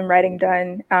 just get some writing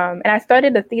done. And I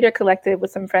started a theater collective with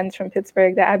some friends from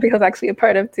Pittsburgh that Abigail's actually a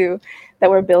part of too,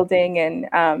 that we're building. And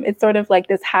it's sort of like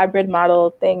this hybrid model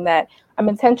thing that I'm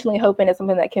intentionally hoping is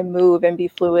something that can move and be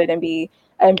fluid and be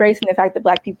embracing the fact that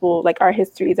Black people, like our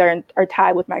histories are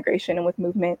tied with migration and with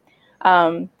movement.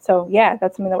 So yeah,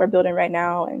 that's something that we're building right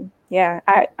now. And yeah,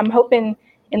 I'm hoping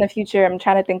in the future, I'm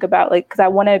trying to think about because I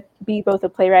want to be both a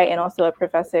playwright and also a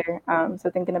professor. So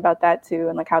thinking about that too,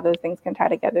 and how those things can tie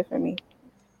together for me.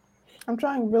 I'm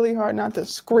trying really hard not to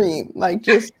scream,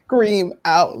 just scream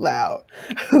out loud.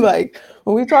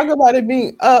 When we talk about it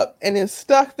being up and it's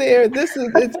stuck there,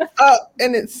 it's up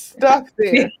and it's stuck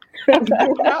there.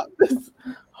 Throughout this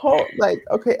whole,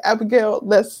 okay, Abigail,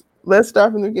 let's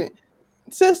start from the beginning.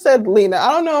 Sis said Lena. I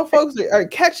don't know if folks are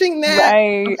catching that.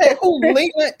 Right. Okay, who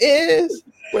Lena is.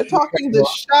 We're talking the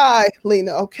shy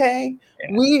Lena, okay?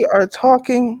 Yeah. We are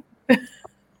talking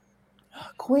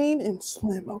Queen and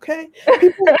Slim, okay?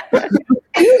 People,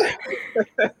 you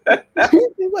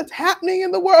see what's happening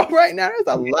in the world right now? There's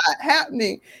a lot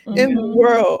happening in the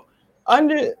world.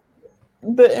 Under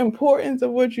the importance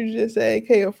of what you just said,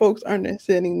 okay, of folks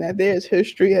understanding that there's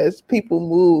history as people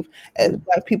move, as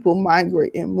Black people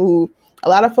migrate and move. A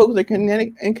lot of folks are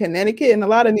in Connecticut, and a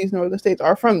lot of these northern states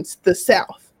are from the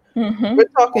South. Mm-hmm. We're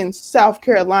talking South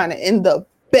Carolina in the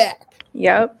back.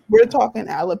 Yep. We're talking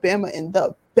Alabama in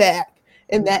the back.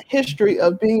 And that history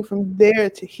of being from there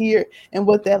to here and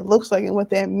what that looks like and what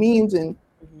that means, and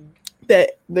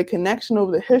that the connection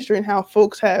over the history and how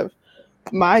folks have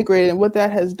migrated and what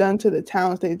that has done to the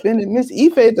towns they've been in. Miss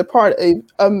Ife is a part of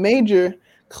a major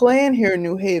clan here in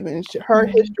New Haven. Her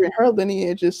history and her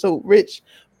lineage is so rich,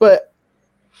 but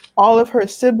all of her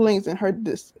siblings and her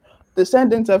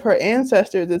descendants of her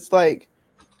ancestors, it's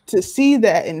to see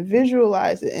that and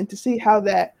visualize it and to see how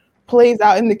that plays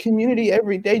out in the community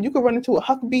every day. You could run into a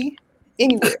Huckabee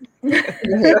anywhere.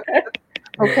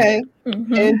 Okay.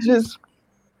 Mm-hmm. And just,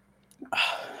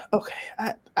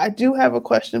 okay, I do have a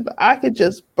question, but I could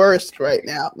just burst right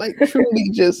now, truly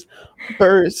just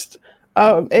burst.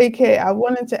 AK, I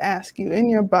wanted to ask you, in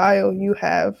your bio, you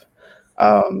have,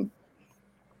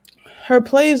 her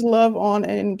plays love on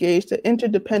and engage the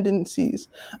interdependencies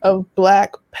of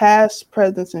Black past,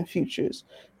 presents, and futures,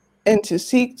 and to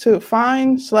seek to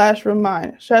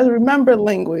remember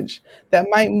language that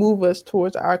might move us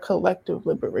towards our collective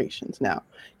liberations. Now,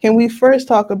 can we first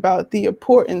talk about the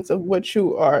importance of what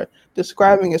you are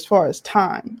describing as far as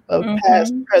time of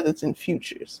past, presents, and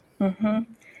futures? Mm-hmm.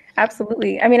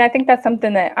 Absolutely. I mean, I think that's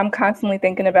something that I'm constantly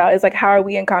thinking about is how are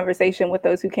we in conversation with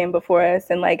those who came before us,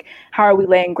 and how are we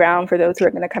laying ground for those who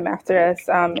are going to come after us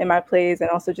in my plays, and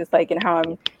also just in how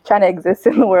I'm trying to exist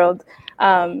in the world.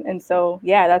 And so,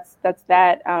 yeah, that's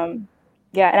that.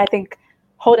 Yeah. And I think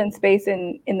holding space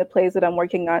in the plays that I'm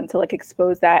working on to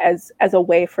expose that as a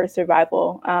way for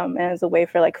survival, and as a way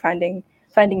for finding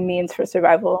means for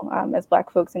survival as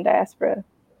Black folks in diaspora.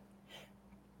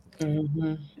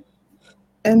 Mm-hmm.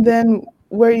 And then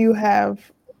where you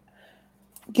have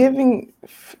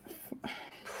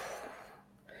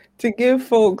to give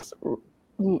folks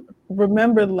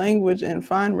remember language and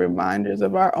find reminders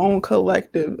of our own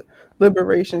collective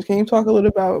liberations. Can you talk a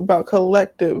little about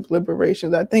collective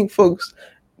liberations? I think folks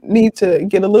need to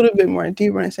get a little bit more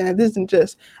deeper and understand that this isn't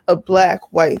just a black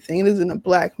white thing. It isn't a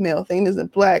black male thing. It isn't a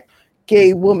black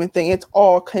gay woman thing. It's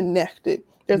all connected.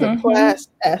 There's a class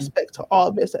aspect to all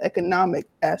of this, an economic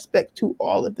aspect to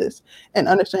all of this, and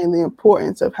understanding the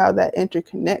importance of how that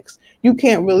interconnects. You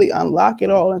can't really unlock it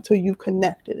all until you've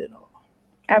connected it all.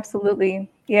 Absolutely.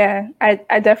 Yeah. I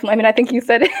definitely, I mean, I think you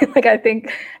said it. Like, I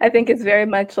think it's very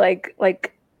much like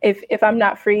if I'm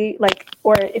not free, like,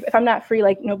 or if I'm not free,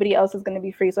 like nobody else is going to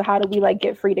be free. So how do we like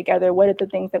get free together? What are the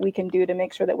things that we can do to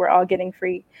make sure that we're all getting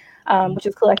free, which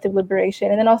is collective liberation.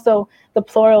 And then also the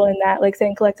plural in that, like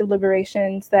saying collective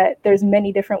liberations, that there's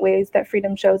many different ways that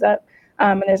freedom shows up.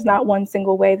 And there's not one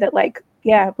single way that like,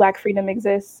 yeah, Black freedom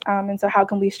exists. And so how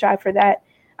can we strive for that?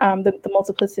 The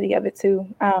multiplicity of it too.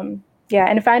 Yeah,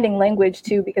 and finding language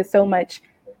too, because so much,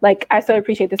 like I so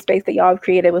appreciate the space that y'all have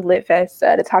created with LitFest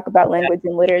to talk about language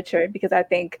and literature, because I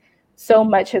think so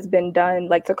much has been done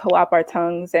like to co-opt our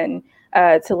tongues and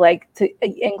to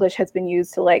English has been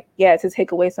used to like, yeah, to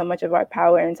take away so much of our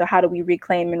power. And so how do we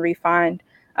reclaim and refine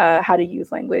how to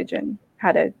use language and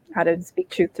how to speak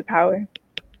truth to power?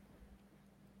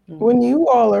 When you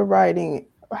all are writing,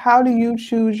 how do you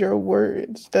choose your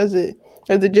words? Does it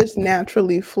just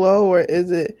naturally flow, or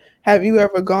have you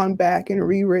ever gone back and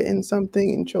rewritten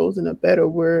something and chosen a better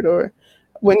word? Or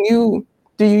do you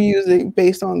use it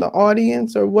based on the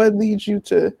audience, or what leads you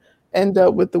to end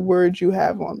up with the words you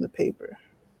have on the paper?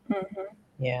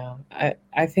 Yeah,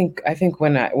 I think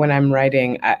when I'm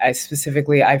writing, I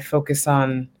specifically focus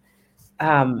on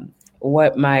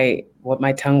what my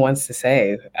tongue wants to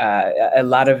say. A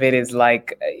lot of it is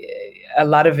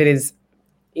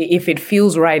if it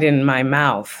feels right in my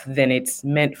mouth, then it's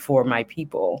meant for my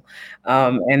people. I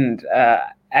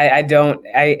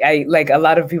like, a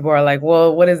lot of people are like,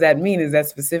 well, what does that mean? Is that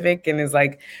specific? And it's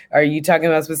like, are you talking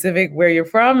about specific where you're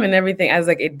from and everything? I was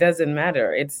like, it doesn't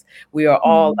matter. We are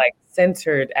all like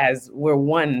centered as we're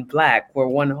one Black, we're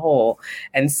one whole.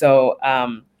 And so,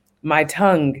 my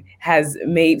tongue has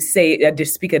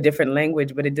speak a different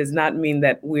language, but it does not mean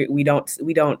that we don't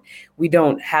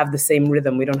have the same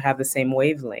rhythm. We don't have the same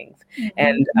wavelength.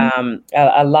 And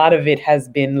a lot of it has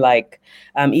been like,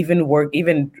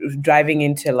 even driving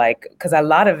into like, because a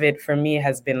lot of it for me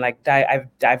has been like,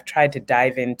 I've tried to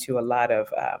dive into a lot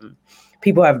of,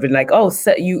 people have been like, oh,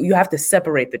 so you have to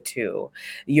separate the two.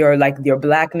 Your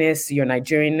Blackness, your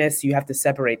Nigerianness, you have to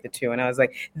separate the two. And I was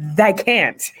like, I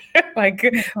can't. Like,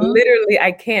 literally,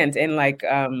 I can't. And like,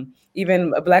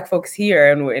 even Black folks here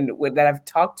and that I've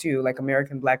talked to, like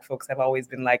American Black folks, have always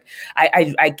been like,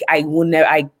 I will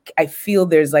never. I feel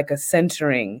there's like a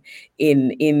centering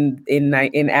in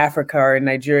Africa or in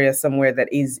Nigeria somewhere that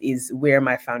is where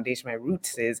my foundation, my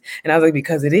roots is. And I was like,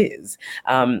 because it is.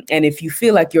 And if you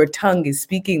feel like your tongue is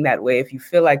speaking that way, if you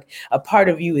feel like a part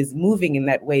of you is moving in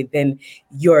that way, then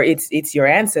it's your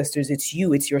ancestors, it's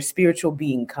you, it's your spiritual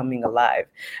being coming alive.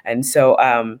 And so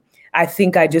I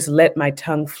think I just let my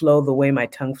tongue flow the way my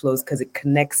tongue flows, because it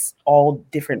connects all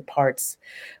different parts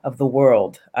of the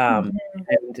world, and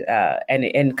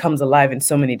comes alive in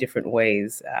so many different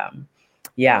ways.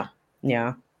 Yeah.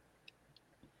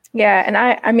 Yeah, and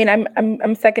I mean,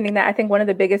 I'm seconding that. I think one of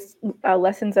the biggest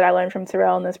lessons that I learned from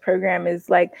Terrell in this program is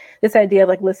like this idea of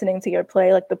like listening to your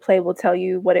play. Like the play will tell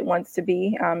you what it wants to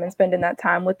be, and spending that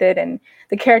time with it, and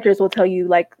the characters will tell you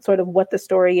like sort of what the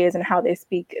story is and how they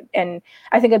speak. And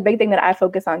I think a big thing that I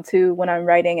focus on too when I'm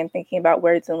writing and thinking about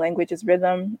words and language is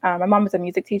rhythm. My mom is a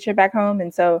music teacher back home,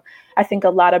 and so I think a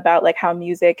lot about like how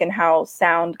music and how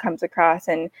sound comes across.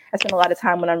 And I spend a lot of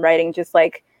time when I'm writing just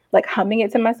like humming it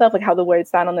to myself, like how the words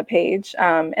sound on the page,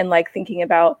 and like thinking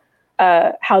about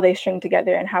how they string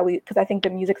together and because I think the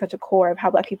music's such a core of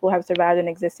how Black people have survived and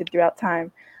existed throughout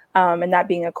time, and that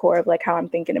being a core of like how I'm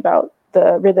thinking about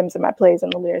the rhythms of my plays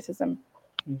and the lyricism.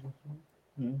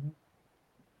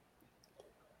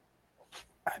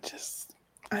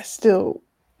 I'm still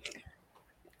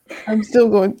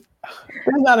going.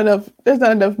 There's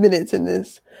not enough minutes in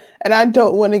this, and I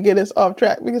don't want to get us off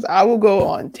track because I will go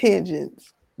on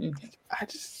tangents.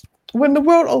 When the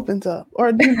world opens up,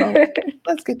 or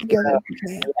let's get together if we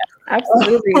can.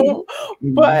 Absolutely.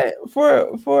 But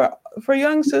for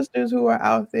young sisters who are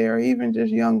out there, or even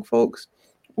just young folks,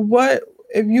 what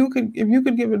if you could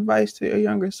give advice to your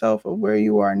younger self of where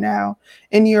you are now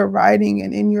in your writing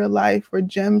and in your life, or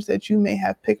gems that you may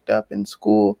have picked up in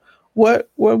school, what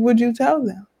would you tell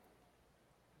them?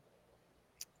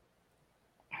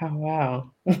 Oh,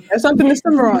 wow. That's something to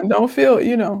simmer on. Don't feel,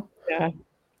 Yeah.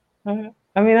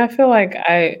 I mean, I feel like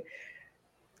I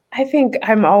think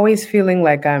I'm always feeling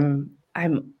like I'm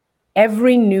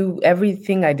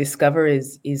everything I discover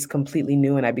is completely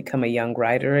new and I become a young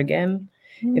writer again.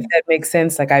 If that makes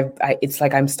sense. Like it's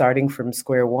like I'm starting from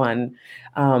square one.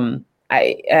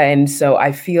 And so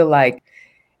I feel like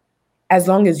as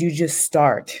long as you just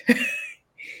start,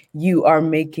 you are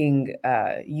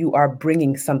you are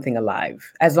bringing something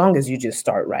alive as long as you just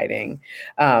start writing,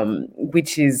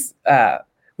 which is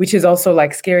also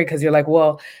like scary because you're like,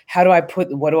 well, how do I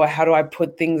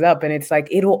put things up? And it's like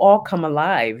it'll all come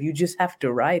alive. You just have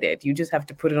to write it. You just have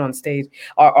to put it on stage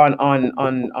or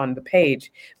on the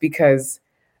page, because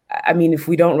I mean, if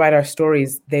we don't write our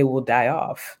stories, they will die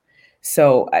off.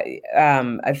 So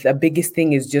the biggest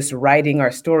thing is just writing our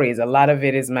stories. A lot of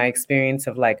it is my experience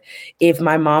of like, if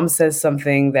my mom says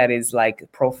something that is like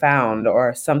profound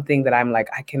or something that I'm like,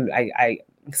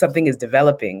 something is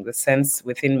developing, the sense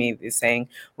within me is saying,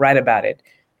 write about it.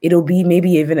 It'll be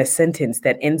maybe even a sentence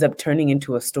that ends up turning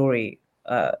into a story,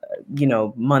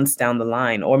 months down the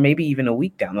line, or maybe even a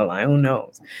week down the line, who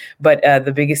knows? But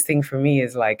the biggest thing for me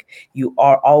is like, you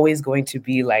are always going to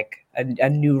be like a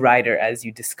new writer as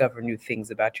you discover new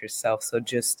things about yourself. So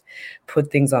just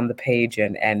put things on the page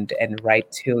and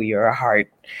write to your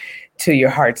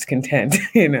heart's content,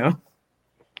 you know?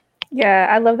 Yeah,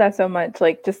 I love that so much.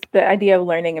 Like just the idea of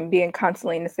learning and being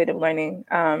constantly in the state of learning.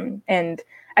 And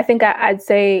I think I'd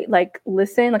say like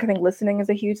listen. Like I think listening is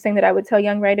a huge thing that I would tell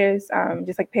young writers.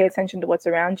 Just like pay attention to what's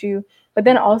around you, but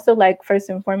then also like first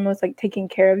and foremost, like taking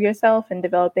care of yourself and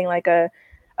developing like a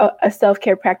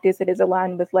self-care practice that is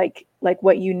aligned with like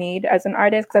what you need as an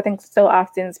artist. Because I think so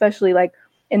often, especially like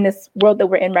in this world that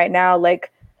we're in right now,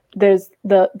 like there's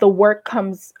the work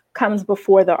comes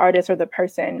before the artist or the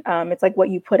person. It's like what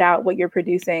you put out, what you're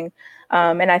producing.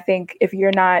 And I think if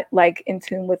you're not like in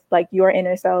tune with like your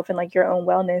inner self and like your own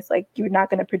wellness, like you're not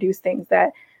going to produce things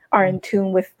that are in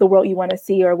tune with the world you want to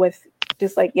see or with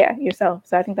just like, yourself.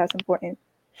 So I think that's important.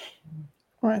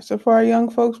 All right. So for our young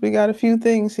folks, we got a few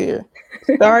things here.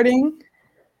 Starting,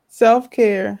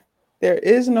 self-care, there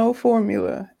is no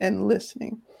formula, and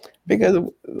listening. Because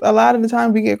a lot of the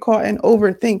time we get caught in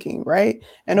overthinking, right?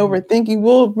 And overthinking,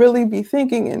 we'll really be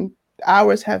thinking and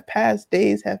hours have passed,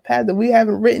 days have passed, and we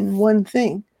haven't written one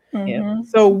thing. Mm-hmm.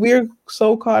 So we're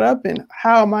so caught up in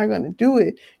how am I going to do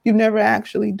it? You've never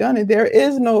actually done it. There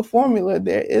is no formula.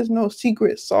 There is no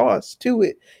secret sauce to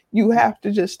it. You have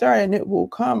to just start and it will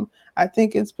come. I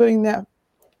think it's putting that,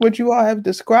 what you all have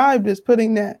described is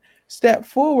putting that step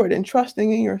forward and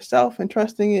trusting in yourself and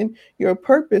trusting in your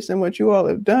purpose and what you all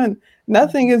have done.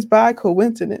 Nothing is by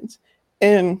coincidence.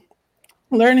 And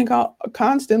learning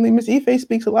constantly, Miss Ife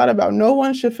speaks a lot about no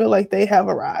one should feel like they have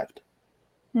arrived.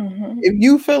 Mm-hmm. If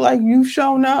you feel like you've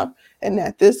shown up and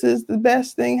that this is the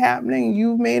best thing happening,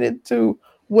 you've made it to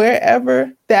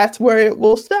wherever, that's where it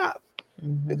will stop.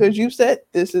 Because you said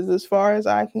this is as far as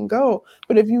I can go.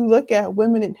 But if you look at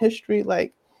women in history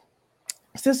like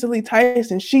Cicely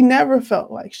Tyson, she never felt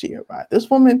like she arrived.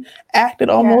 This woman acted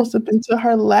almost up into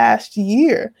her last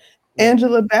year.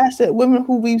 Angela Bassett, women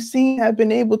who we've seen have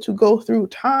been able to go through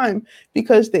time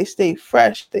because they stay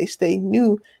fresh, they stay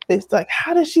new. It's like,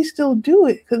 how does she still do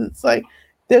it? Because it's like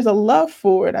there's a love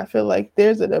for it. I feel like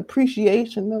there's an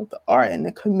appreciation of the art and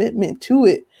the commitment to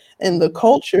it and the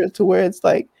culture, to where it's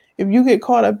like, if you get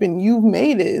caught up in you've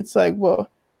made it, it's like, well,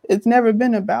 it's never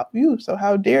been about you. So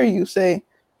how dare you say,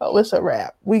 oh, it's a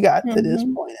wrap. We got to this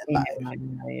point in life.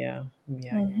 Yeah.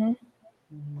 Mm-hmm.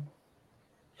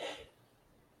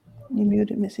 You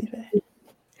muted, Missy Faye.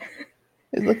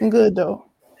 It's looking good though.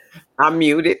 I'm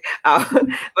muted.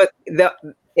 And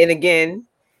again,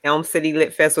 Elm City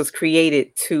Lit Fest was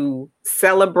created to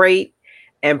celebrate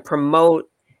and promote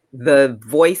the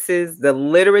voices, the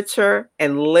literature,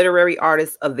 and literary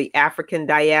artists of the African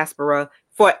diaspora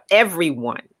for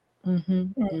everyone.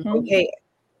 Okay.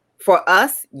 For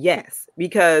us, yes,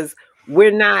 because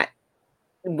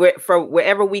from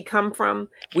wherever we come from,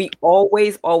 we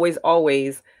always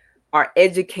are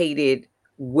educated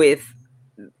with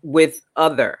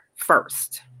other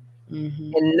first,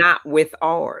 and not with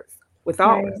ours.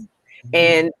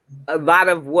 And a lot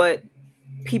of what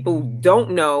people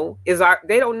don't know is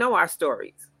they don't know our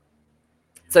stories,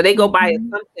 so they go by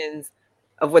assumptions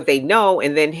of what they know,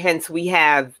 and then hence we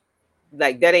have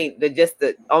like that ain't just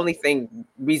the only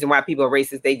reason why people are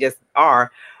racist. They just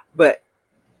are. But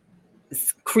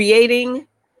creating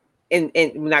and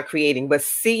not creating, but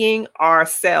seeing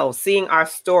ourselves, seeing our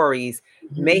stories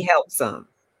may help some.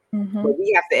 But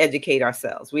we have to educate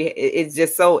ourselves. It's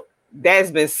just so, that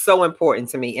has been so important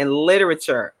to me. And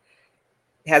literature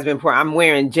has been important. I'm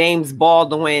wearing James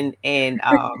Baldwin and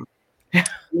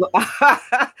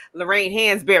Lorraine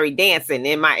Hansberry dancing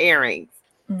in my earrings.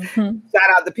 Mm-hmm.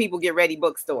 Shout out to People Get Ready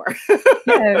bookstore.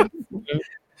 Yes.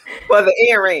 For the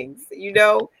earrings, you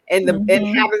know, and the and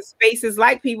Mhm. having spaces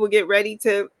like People Get Ready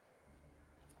to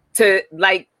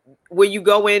like when you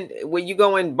go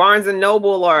in Barnes and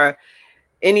Noble or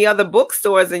any other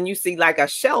bookstores and you see like a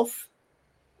shelf,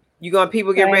 you go on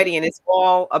People Get Right. Ready and it's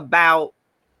all about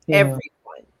Yeah. everyone.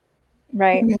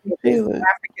 Right. You can It's feel it.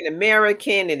 African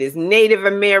American, it is Native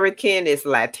American, it's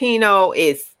Latino,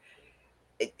 it's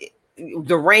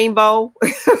the rainbow.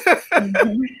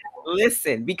 Mhm.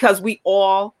 Listen, because we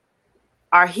all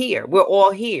are here. We're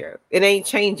all here. It ain't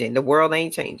changing. The world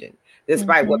ain't changing,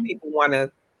 despite what Mhm. people want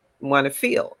to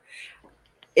feel.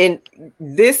 And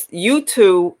this, you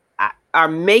two are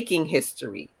making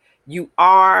history. You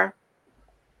are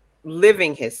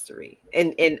living history,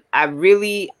 and I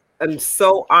really am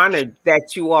so honored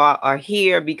that you all are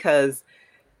here because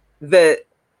the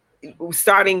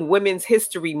starting Women's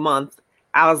History Month,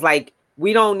 I was like,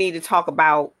 we don't need to talk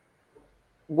about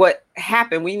what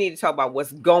happened. We need to talk about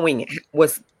what's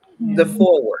the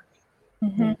forward,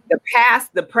 Mhm. the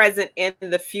past, the present, and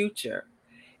the future.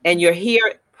 And you're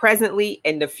here presently,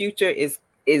 and the future is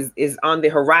on the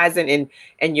horizon,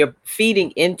 and you're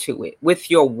feeding into it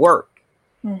with your work.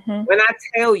 Mhm. When I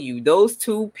tell you those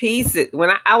two pieces,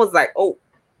 when I was like, oh,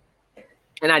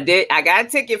 and I got a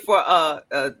ticket for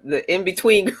the In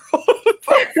Between Girl.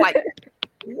 Like,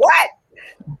 what?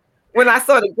 When I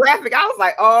saw the graphic, I was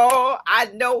like, oh, I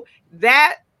know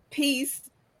that piece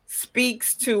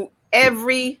speaks to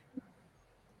every.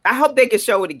 I hope they can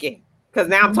show it again because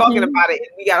now I'm talking about it.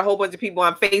 We got a whole bunch of people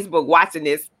on Facebook watching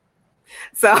this.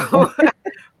 So,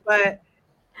 but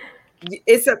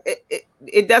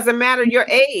it doesn't matter your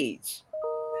age.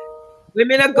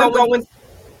 Women are going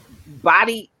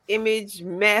body image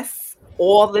mess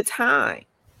all the time.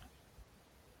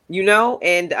 You know,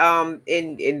 and I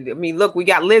mean, look, we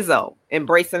got Lizzo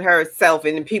embracing herself,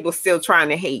 and people still trying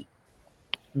to hate.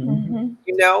 Mhm.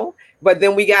 You know, but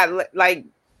then we got like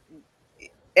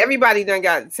everybody done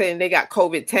got saying they got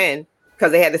COVID-10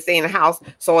 because they had to stay in the house,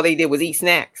 so all they did was eat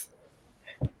snacks.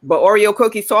 But Oreo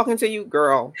cookies talking to you,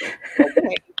 girl.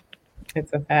 Okay.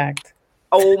 It's a fact.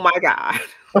 Oh my God.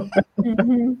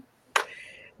 Mhm.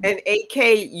 And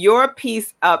AK, your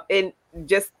piece up in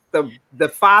just the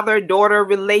father-daughter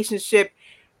relationship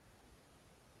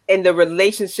and the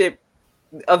relationship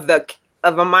of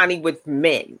Amani with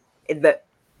men,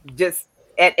 just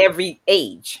at every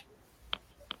age.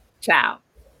 Child.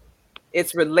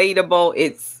 It's relatable.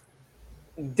 It's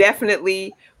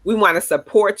definitely, we want to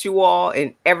support you all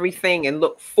in everything and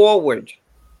look forward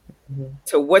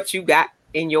to what you got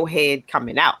in your head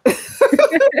coming out.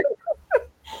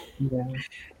 Yeah.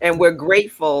 And we're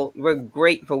grateful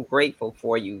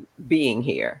for you being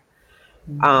here.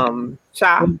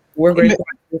 Cha? We're grateful.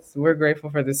 We're grateful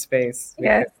for this space.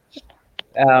 Yes.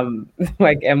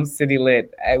 Like M City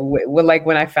Lit, like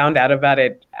when I found out about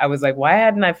it, I was like, why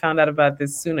hadn't I found out about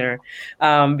this sooner?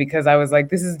 Because I was like,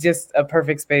 this is just a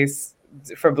perfect space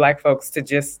for Black folks to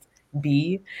just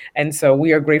be. And so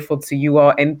we are grateful to you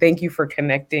all, and thank you for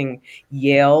connecting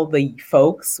Yale, the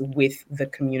folks, with the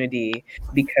community,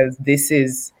 because this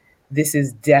is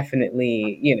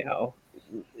definitely,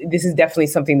 this is definitely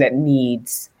something that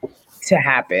needs to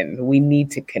happen. We need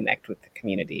to connect with the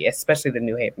community, especially the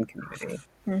New Haven community.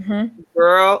 Mhm.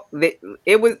 Girl,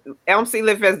 it was Elm City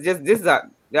Lit Fest. This is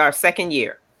our second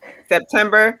year.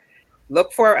 September,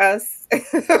 look for us.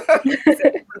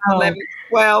 11,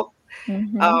 12.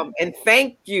 Mhm. And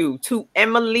thank you to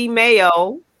Emily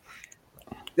Mayo,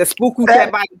 the spook who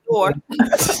sat by the door.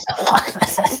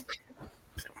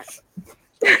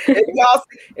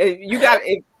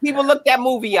 If people look that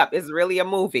movie up, it's really a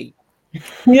movie.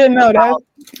 Yeah, no,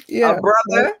 a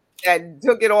brother that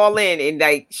took it all in,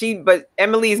 and but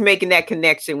Emily's making that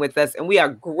connection with us, and we are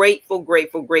grateful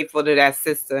to that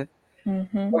sister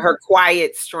for her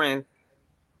quiet strength,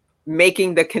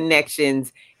 making the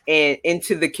connections and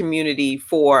into the community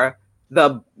for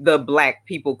the Black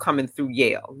people coming through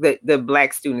Yale, the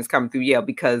Black students coming through Yale,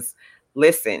 because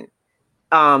listen,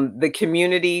 the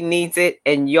community needs it,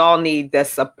 and y'all need the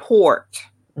support.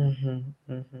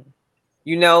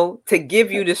 You know, to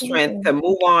give you the strength to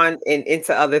move on and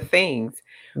into other things.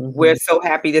 We're so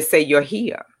happy to say you're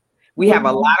here. We have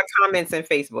a lot of comments in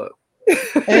Facebook.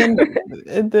 And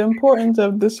the importance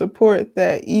of the support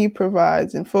that E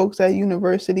provides and folks at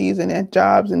universities and at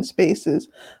jobs and spaces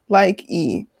like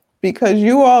E, because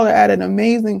you all are at an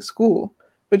amazing school,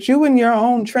 but you in your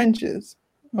own trenches.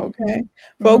 Okay.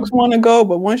 Folks want to go,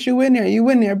 but once you in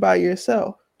there by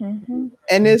yourself. And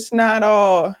it's not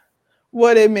all,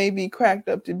 what it may be cracked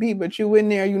up to be, but you in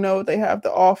there, you know what they have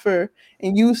to offer,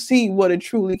 and you see what it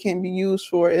truly can be used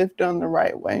for if done the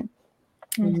right way.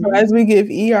 Mhm. So as we give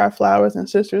our flowers and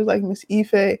sisters like Miss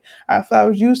Ife our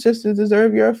flowers, you sisters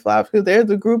deserve your flowers, because there's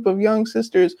a group of young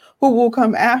sisters who will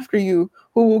come after you,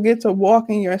 who will get to walk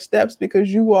in your steps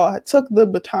because you all took the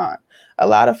baton. A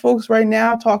lot of folks right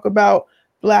now talk about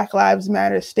Black Lives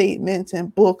Matter statements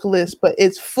and book lists, but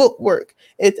it's footwork,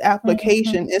 it's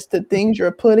application, it's the things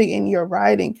you're putting in your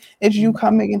writing, it's you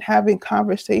coming and having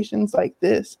conversations like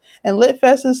this. And Lit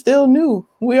Fest is still new.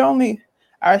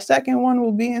 Our second one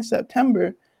will be in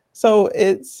September. So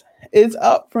it's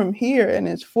up from here and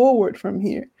it's forward from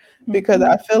here, because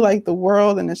I feel like the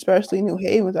world, and especially New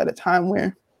Haven's, at a time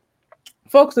where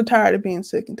folks are tired of being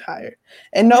sick and tired,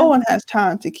 and no one has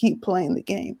time to keep playing the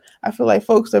game. I feel like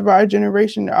folks of our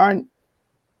generation aren't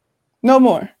no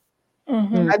more.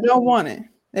 I don't want it.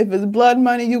 If it's blood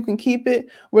money, you can keep it.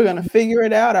 We're going to figure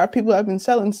it out. Our people have been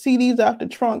selling CDs out the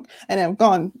trunk and have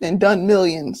gone and done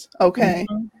millions. Okay.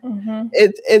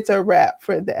 It's a wrap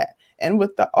for that. And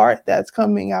with the art that's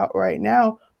coming out right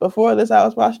now, before this, I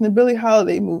was watching the Billie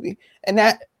Holiday movie, and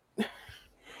that,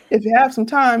 if you have some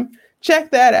time,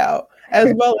 check that out,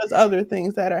 as well as other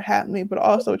things that are happening, but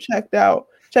also check out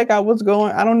what's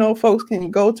going. I don't know if folks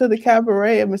can go to the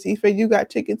cabaret. Miss Ife, you got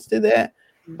tickets to that,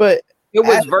 but it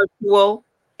was virtual,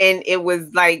 and it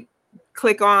was like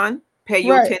click on, pay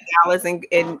your $10,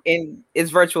 and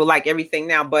it's virtual like everything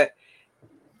now. But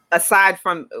aside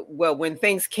from, well, when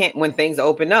things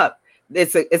open up,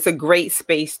 it's a great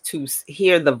space to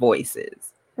hear the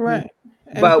voices. Right.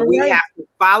 But we have to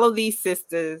follow these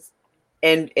sisters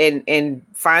and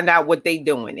find out what they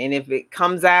doing. And if it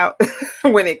comes out,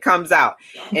 when it comes out.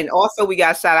 And also we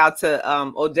got shout out to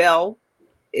Odell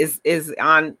is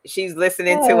on, she's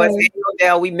listening to us. Hey,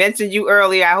 Odell, we mentioned you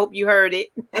earlier. I hope you heard it.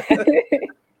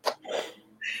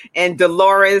 And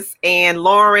Dolores and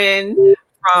Lauren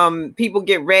from People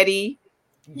Get Ready.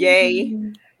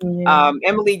 Yay.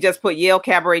 Emily just put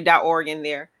YaleCabaret.org in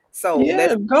there. So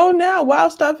yeah, go now.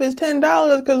 Wild Stuff is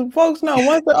 $10, because folks know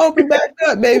once it open back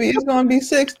up, baby, it's gonna be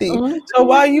 $60. So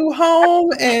while you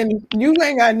home and you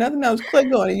ain't got nothing else,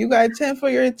 click on it. You got 10 for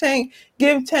your tank.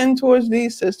 Give 10 towards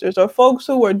these sisters or folks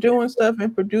who are doing stuff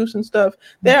and producing stuff.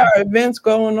 There are events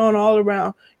going on all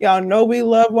around. Y'all know we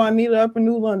love Juanita up in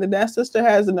New London. That sister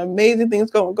has an amazing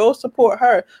things going. Go support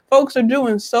her. Folks are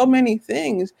doing so many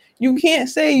things. You can't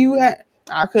say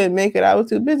I couldn't make it. I was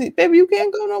too busy. Baby, you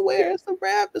can't go nowhere. It's a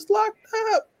wrap. It's locked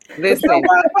up. Listen,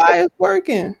 Wi-Fi is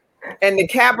working. And the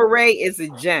cabaret is a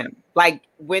gem. Like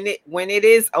when it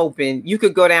is open, you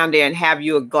could go down there and have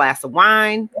you a glass of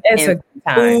wine. It's a good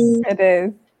time. It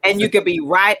is. And you could be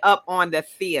right up on the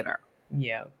theater.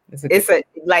 Yeah.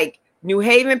 Like New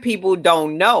Haven people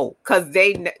don't know, because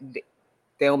they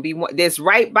don't be this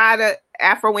right by the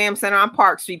Afro Am Center on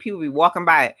Park Street. People be walking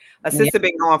by it. A sister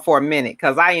been going for a minute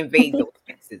because I invade those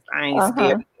spaces. I ain't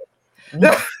scared.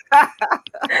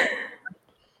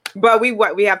 But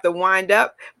we have to wind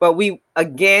up. But we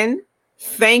again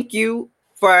thank you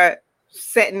for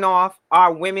setting off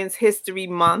our Women's History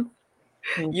Month.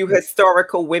 You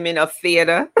historical women of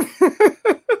theater.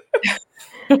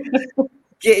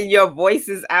 Getting your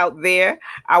voices out there.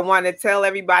 I want to tell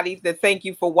everybody to thank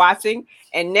you for watching.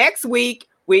 And next week,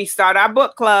 we start our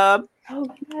book club. Oh,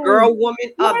 yes. Girl,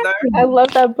 Woman, Other. I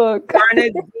love that book.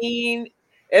 Bernadine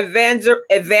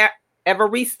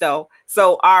Evaristo.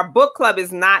 So our book club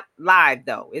is not live,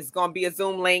 though. It's going to be a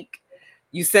Zoom link.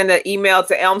 You send an email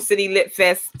to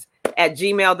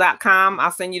elmcitylitfest@gmail.com.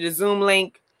 I'll send you the Zoom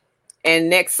link. And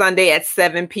next Sunday at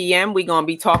 7 p.m., we're going to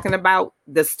be talking about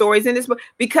the stories in this book,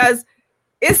 because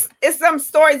it's some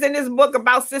stories in this book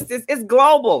about sisters. It's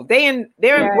global. They're in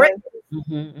Britain.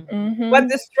 But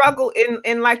the struggle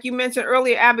in like you mentioned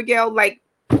earlier, Abigail, like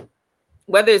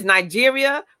whether it's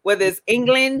Nigeria, whether it's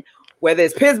England, whether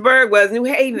it's Pittsburgh, whether it's New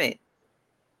Haven,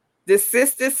 the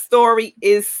sister's story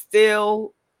is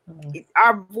still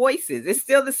our voices. It's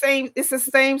still the same. It's the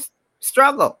same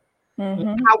struggle.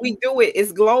 How we do it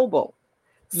is global.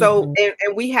 So,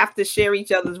 and we have to share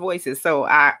each other's voices. So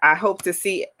I hope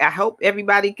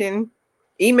everybody can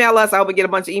email us. I hope we get a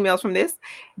bunch of emails from this.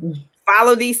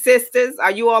 Follow these sisters.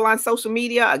 Are you all on social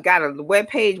media? I got a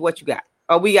webpage. What you got?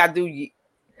 Oh, we got to do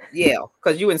Yale,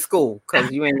 because you in school, because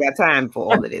you ain't got time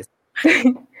for all of this.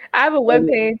 I have a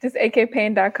webpage, just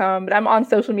akpain.com, but I'm on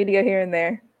social media here and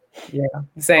there. Yeah,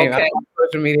 same. Okay. I'm on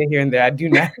social media here and there. I do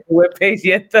not have a webpage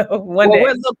yet, though.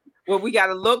 We got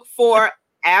to look for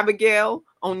Abigail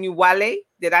Onwunale.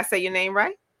 Did I say your name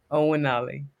right?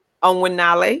 Onwunale.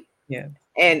 Onwunale. Yeah.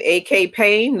 And AK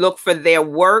Payne. Look for their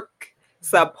work.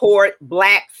 support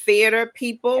Black theater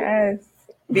people. Yes.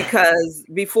 Because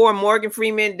before Morgan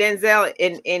Freeman, Denzel,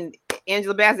 and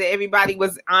Angela Bassett, everybody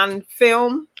was on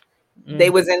film. They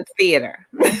was in theater.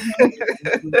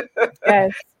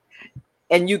 Yes.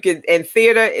 And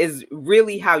theater is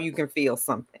really how you can feel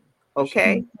something.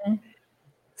 Okay. Mm-hmm.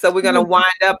 So we're going to wind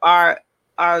up our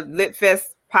Lit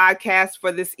Fest podcast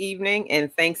for this evening.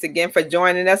 And thanks again for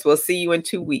joining us. We'll see you in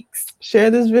 2 weeks. Share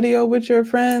this video with your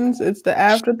friends. It's the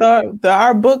afterthought.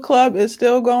 Our book club is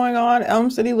still going on. Elm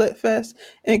City Lit Fest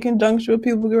in conjunction with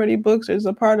People Get Ready Books is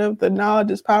a part of the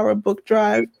Knowledge is Power book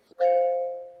drive.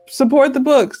 Support the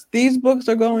books. These books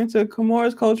are going to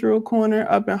Comores Cultural Corner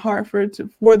up in Hartford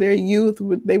for their youth.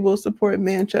 They will support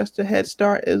Manchester Head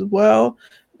Start as well.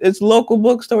 It's local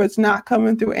bookstore. It's not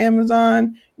coming through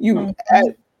Amazon.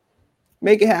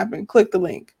 Make it happen. Click the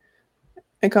link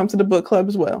and come to the book club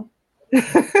as well.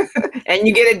 And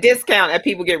you get a discount at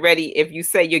People Get Ready if you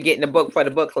say you're getting a book for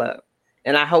the book club.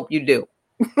 And I hope you do.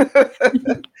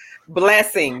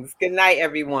 Blessings. Good night,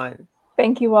 everyone.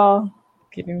 Thank you all.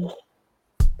 Thank you.